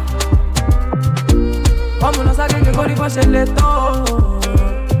up. Mama no sabe que cori faz leto.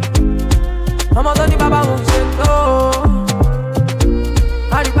 Mama told me baba won't shut up.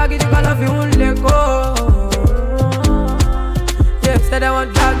 baggy, you call off, you won't let go. Yeah, say they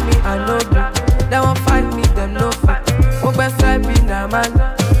won't drag me, I know that. They won't fight me, them no fight. Walk by side, be na man.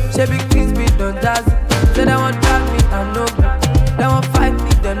 She big queens, be don't jazzy. Say they won't drag me, I know that. They won't fight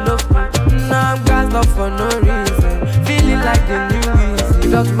me, them no fight. Now I'm gassed up for no reason. Feeling like the new easy.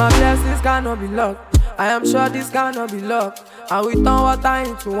 Look, my blessings cannot be locked. I am sure this cannot be luck. And we turn water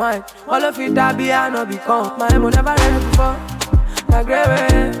into wine. All of it that be I not become. My emo never ready before. Like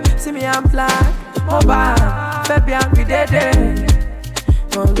gravy, see me I'm black. Mobile, baby I'm be dead.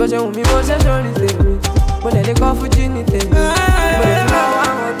 Don't go to me, but just don't listen. But then they call for Ginny. But you know I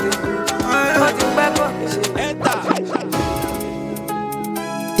want this. But you back up.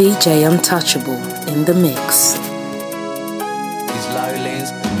 DJ Untouchable in the mix. It's Larry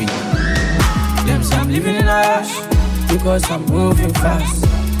Lane's beat. Them say I'm living in a rush because I'm moving fast.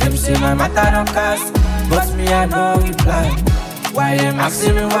 Them say my matter don't cast, but me I no reply. Why them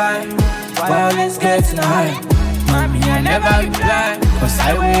asking me why? Violence getting high. Mommy I never reply, cause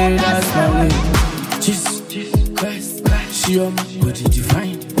I will, that's my way. Jesus Christ, she on my body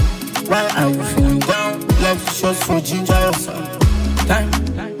divine. Why are you feeling down? Life shots for ginger or something. Time,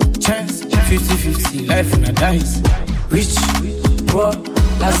 chance, 50-50, life in a dice. Rich, poor,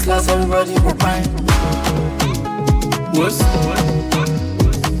 last everybody go fine. What's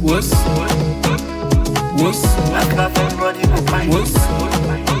last everybody go fine. What's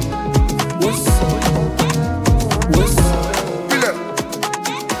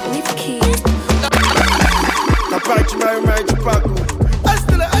With kids. Na parte mais de pago.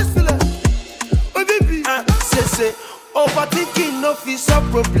 Astela. Oh baby, say overthinking no is a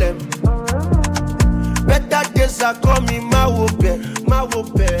problem. Better days are coming, my wope.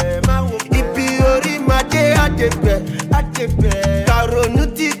 Ibi ori ma de atepe.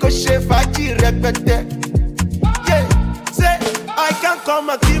 Karonuti ko she faji repete. Yeah, say I can't come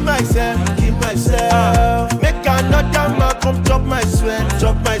and keep myself. Make another man come chop my sweat.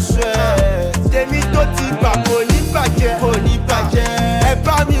 Temi to ti pa poni baje.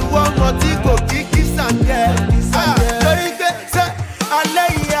 Eba mi wo mo ti ko kiki sanje. Lori pe say ale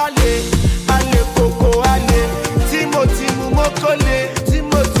koko ale. Timothy mu mokole.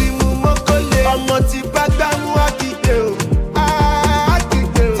 Ọmọ ti bá gbámú àkìdé o.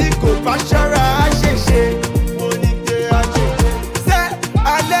 Tí kò bá ṣọ́ra á ṣèṣe. Mo ní pé á ṣèṣe. Ṣé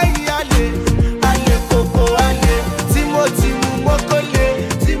alẹ́ yìí alẹ́ kòkó alẹ́. Timothy mu mọ́kọ́lé.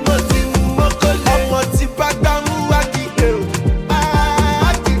 Ọmọ ti bá gbámú àkìdé o.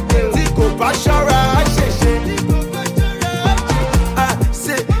 Tí kò bá ṣọ́ra á ṣèṣe.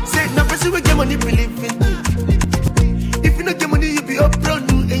 Say na person wey get money believe in me. If you no get money you be up brown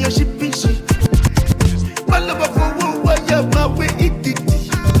nu èèyàn ṣì pín ṣe. Malaba fowó wáyà máa wé ìdìdì.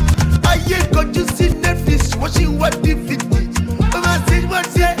 Ayé kọjú sí Netflix, wọ́n ṣì wá DVD. Ọmọ sí wọ́n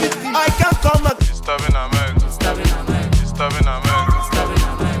ṣe I can't come back. Disturbing America.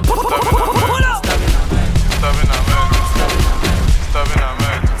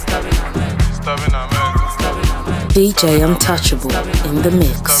 DJ Untouchable in the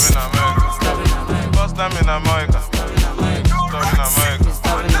mix. First time in America.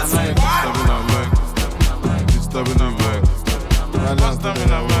 Disturbing America. First time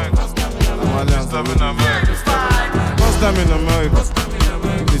in America. Disturbing America. First time in America.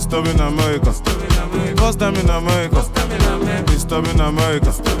 Disturbing America. First time in America. Disturbing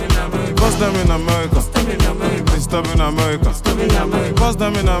America. First time in America. Disturbing America. First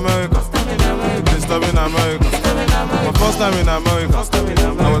time in America. Disturbing America. My first time in America,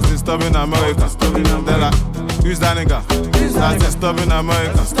 I was disturbing America. They're like, who's that nigga? That's disturbing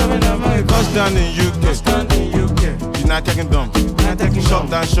America. Touchdown in UK. United Kingdom. Shut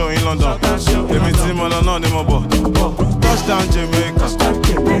down show in London. Every team all on him about. Touchdown Jamaica.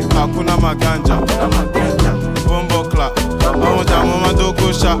 Hakuna Maganja. Bombo clap. I want that mama do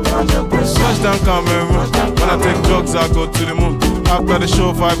go shot. Touchdown Cameroon. When I take drugs, I go to the moon. After the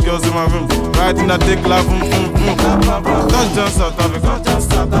show, 5 girls in my room. Riding that dick like boom. Touchdown South Africa.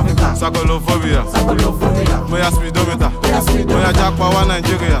 Sakolophobia. Moya speedometer. Moya jack power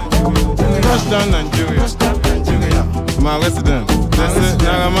Nigeria. Touchdown Nigeria. My resident. They say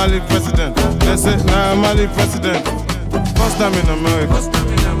Naira Marley president. First time in America.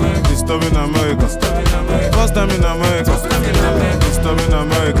 Disturbing America. First time in America. Disturbing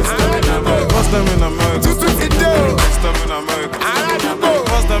America. First time in America. Disturbing America.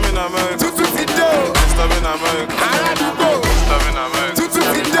 First time in America. Disturbing America. Disturbing America.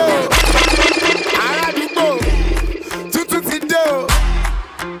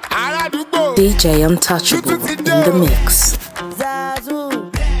 DJ Untouchable in the mix.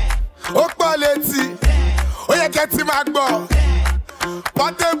 Zazu. Ó pọ̀ létí, ó yẹ kẹ́ ti máa gbọ́.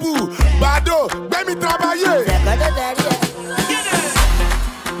 Portable, Bado, let me travailler.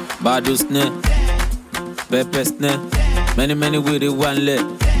 Bado snare, pepper snare, many with it one leg.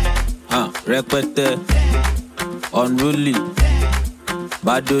 Repete, unruly,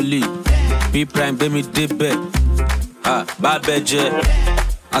 Badoli, B prime, baby dip back. Babeje,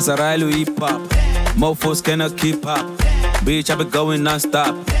 Asarailu hip hop, mofos cannot keep up. Bitch, I be going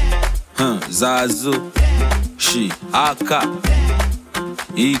non-stop. Zazu, she, Aka,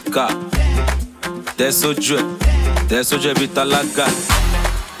 Ika, Tesoje bitalaga.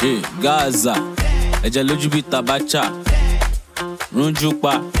 Hey, Gaza, Ejeloju bitabacha,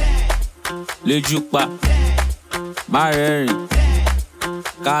 Runjupa, Lejupa, Mareri,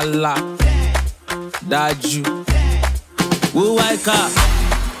 Kala, Daju, Wuwaika,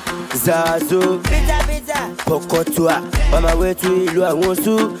 Zazu, Pokotua, on my way to Ilu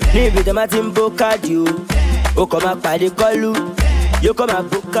Awonsu, níbi tí ma ti ń bó káàdì o, ó kọ́ máa pàdé kọ́lù, yóò kọ́ máa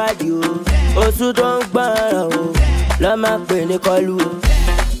bó káàdì o, oṣù tó ń gbọ́ràn o, lọ́ máa pè ní kọ́lù o.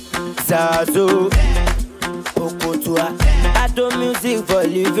 Zazu, Pokotua, I do music for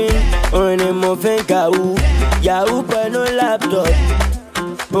living, orin ni mo fi ń gàwú, yahoo pẹ̀lú laptop,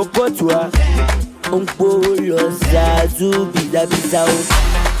 Pokotua, ó ń gbówó lọ Zazu bìzàbìzà o.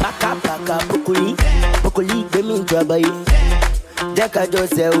 Paka, Pokoli, gbẹ̀mí ìjọba yìí. Jẹ́ ká jọ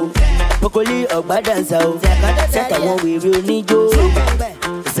ṣe o, Pokoli ọ̀gbá dànsá o. Sẹ́tà wọn wèrè oníjó.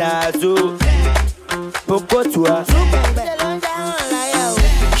 Zazu, Pokotua.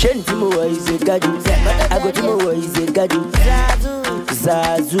 Ṣé ní tí mo wọ̀ ìṣe gájú? Àgọ́ tí mo wọ̀ ìṣe gájú.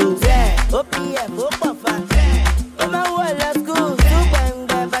 Zazu. OPF ó pọ̀ fa. Ó máa ń wọ̀ lọ skul. Tún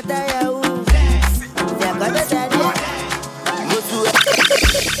gbẹ̀ngbẹ̀ bàtà yahoo. Ṣàkọ́jọ́ sáré.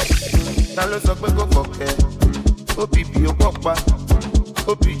 Ta ló sọ pé kò kọ̀kẹ́? OPP ó pọ̀ pa,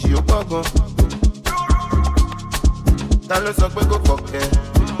 OPG ó pọ̀ gan. Ta ló sọ pé kò kọ̀kẹ́?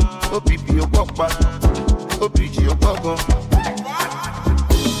 OPP ó pọ̀ pa, OPG ó pọ̀ gan.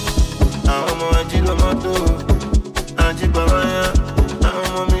 Àwọn ọmọ ají ló mọ́ tó, ají bàbá yá, àwọn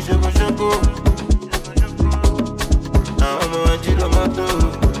ọmọ mi ṣokòṣokò. Àwọn ọmọ ají ló mọ́ tó,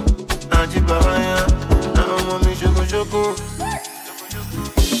 ají bàbá yá, àwọn ọmọ mi ṣokòṣokò.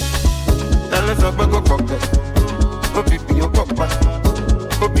 Tell us about go pop, OPP yo pop,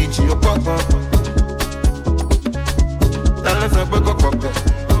 OPG yo pop. Tell us about go pop,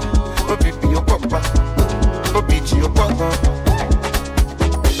 OPP yo pop, OPG yo pop.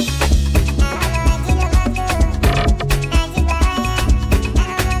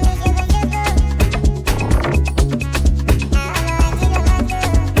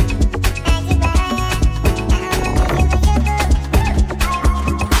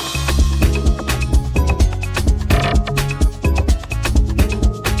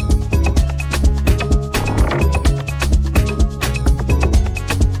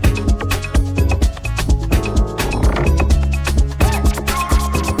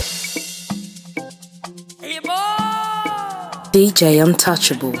 DJ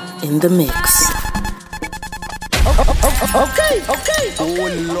Untouchable in the mix. Okay. Oh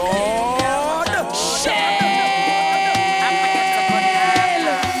Lord.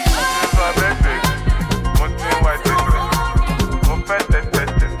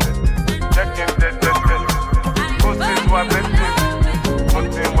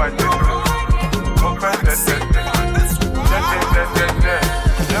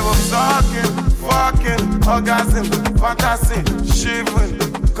 Orgasm, fantasy, shivering,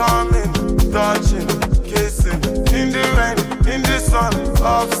 coming, touching, kissing. In the rain, in the sun,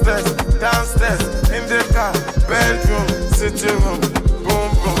 upstairs, downstairs, in the car, bedroom, sitting room,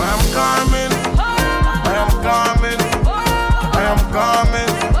 boom, boom. I'm coming, I am coming, I am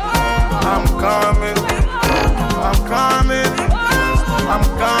coming, I'm coming, I'm coming, I'm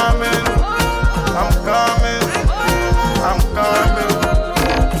coming, I'm coming, I'm coming.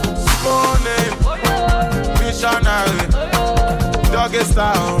 Doggy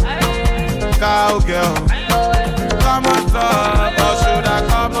style, cowgirl. Come on top, or should I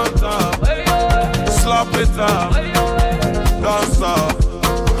come on top? Slop it up, don't stop.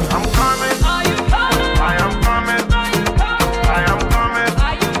 I'm coming, I am coming, I am coming, I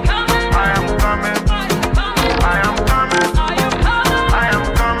am coming, I am coming, I am coming, I am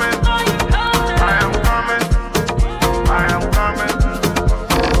coming, I am coming.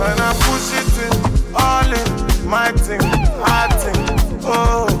 When I push it in, all in, my thing, I think,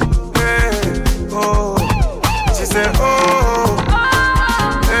 oh, hey, oh.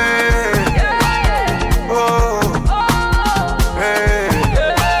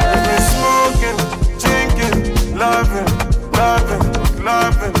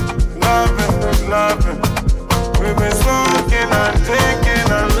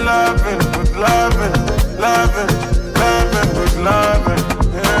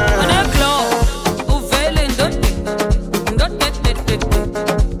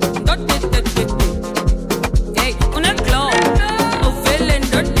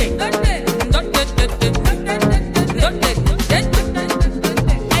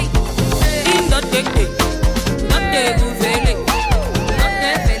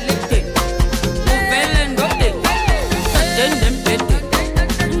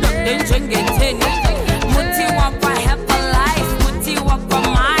 then drink it tin. Mutti want for help for life, Mutti want for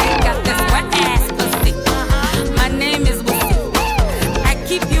mine. Got this wet ass pussy. My name is Wussy. I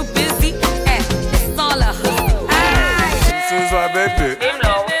keep you busy, and it's all a hussy. This is my baby.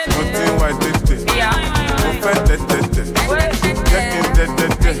 Mutti white tete. Muffet tete. Checking tete.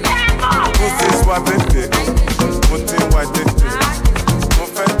 This is my baby. Mutti white tete.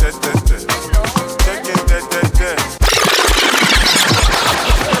 Muffet tete. Checking tete.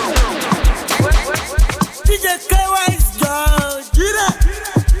 DJ KY's George.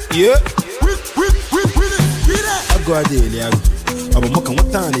 Yeah. I go a daily. I'm a mock and what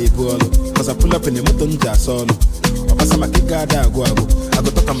time they pull. Cause I pull up in the mountain solo. I pass my kick out. I go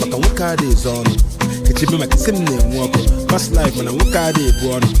talk about what car is on. It's be my sim name walk. Past life when I walk out the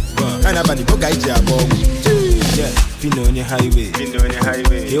born. And I've been book I jab. Yeah, Fino on your highway.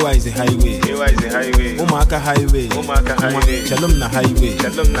 Here is the highway. Omaka highway. Shalom na highway.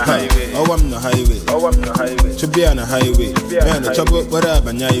 Oh, I'm no highway. To be on a highway. Man, the trouble, what up,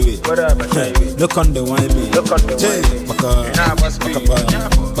 and highway. Look on the wine me. Jay, Baka,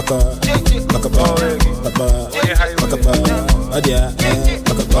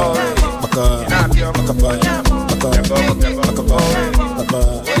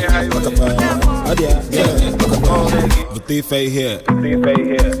 Butifei here.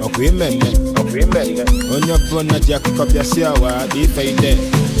 Okay, men. On your brother, Jack Copiasia, Butifei there.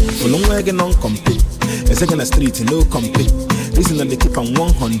 For long wagon on compete. A second street, no compete. Listen to the tip on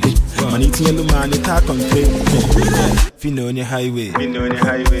 100. Man eating yellow man, it talk on trade. Fino on your highway.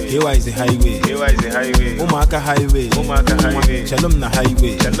 Here is the highway. Omaka highway. Shalom na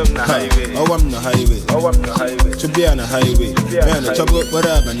highway. Oh, I'm no highway. To be on a highway. Man, the trouble, what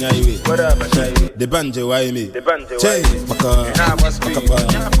up, and highway. The banjo, why me? Jay, Baka,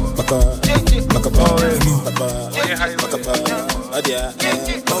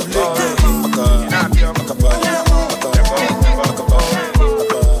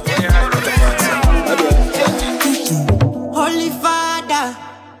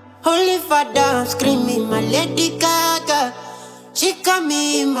 Holy Father, I'm screaming my Lady Gaga. She got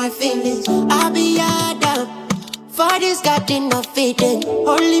me in my feelings. I'll be Adam. Father's got enough feeding.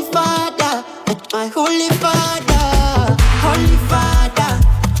 Holy Father, my Holy Father.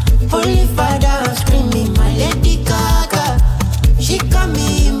 Holy Father, I'm screaming my Lady Gaga. She got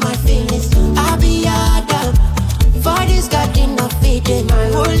me in my feelings. I'll be Adam. Father's got enough feeding. My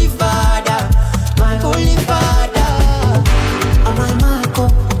Holy Father, my Holy Father. Oh my Marco,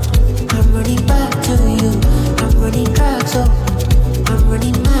 I'm running back to you. I'm running back, so I'm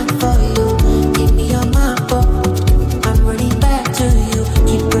running back for you. Give me your map, I'm running back to you.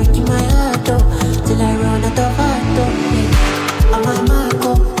 Keep breaking my heart, till I run out of heart, yeah. Oh my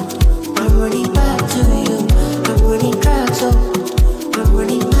Marco, I'm running back to you. I'm running back, so I'm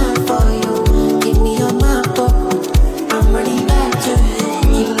running back for you. Give me your map, I'm running back to you.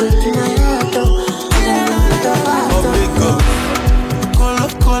 Keep breaking my heart, till I run out of heart.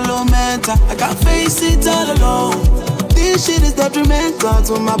 I can't face it all alone. This shit is detrimental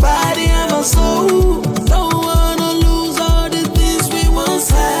to my body and my soul. Don't wanna lose all the things we once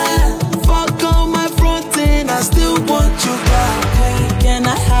had. Fuck on my front end, I still want you back. Hey, can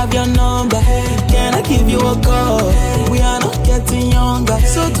I have your number? Hey, can I give you a call? Hey, we are not getting younger,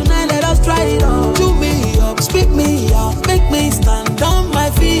 so tonight let us try it on. Chew me up, spit me out, make me stand on my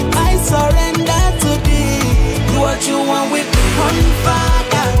feet. I surrender to thee. Do what you want with me.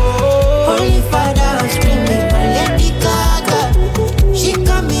 Holy Father, I'm screaming my Lady Gaga. She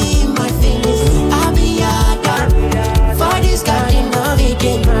got me in my feelings. I'll be Adam. Father's got enough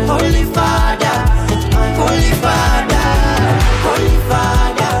eating. My Holy Father, my Holy Father.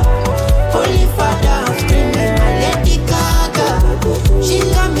 Holy Father, I'm screaming my Lady Gaga. She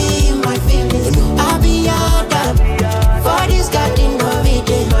got me in my feelings. I'll be Adam. Father's got enough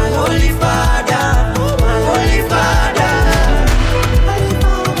eating. My Holy Father, my Holy Father.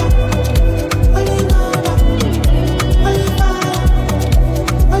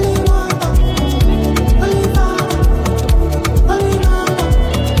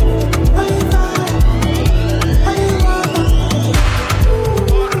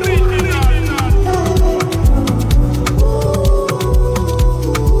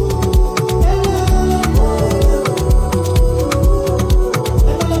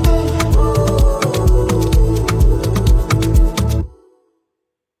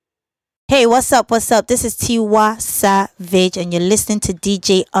 Hey, what's up? This is Tiwa Savage, and you're listening to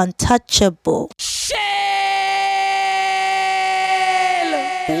DJ Untouchable.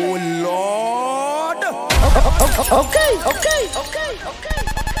 Oh Lord. Okay.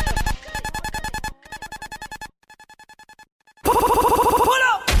 Pull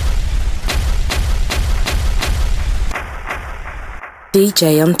up.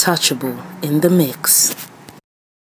 DJ Untouchable in the mix.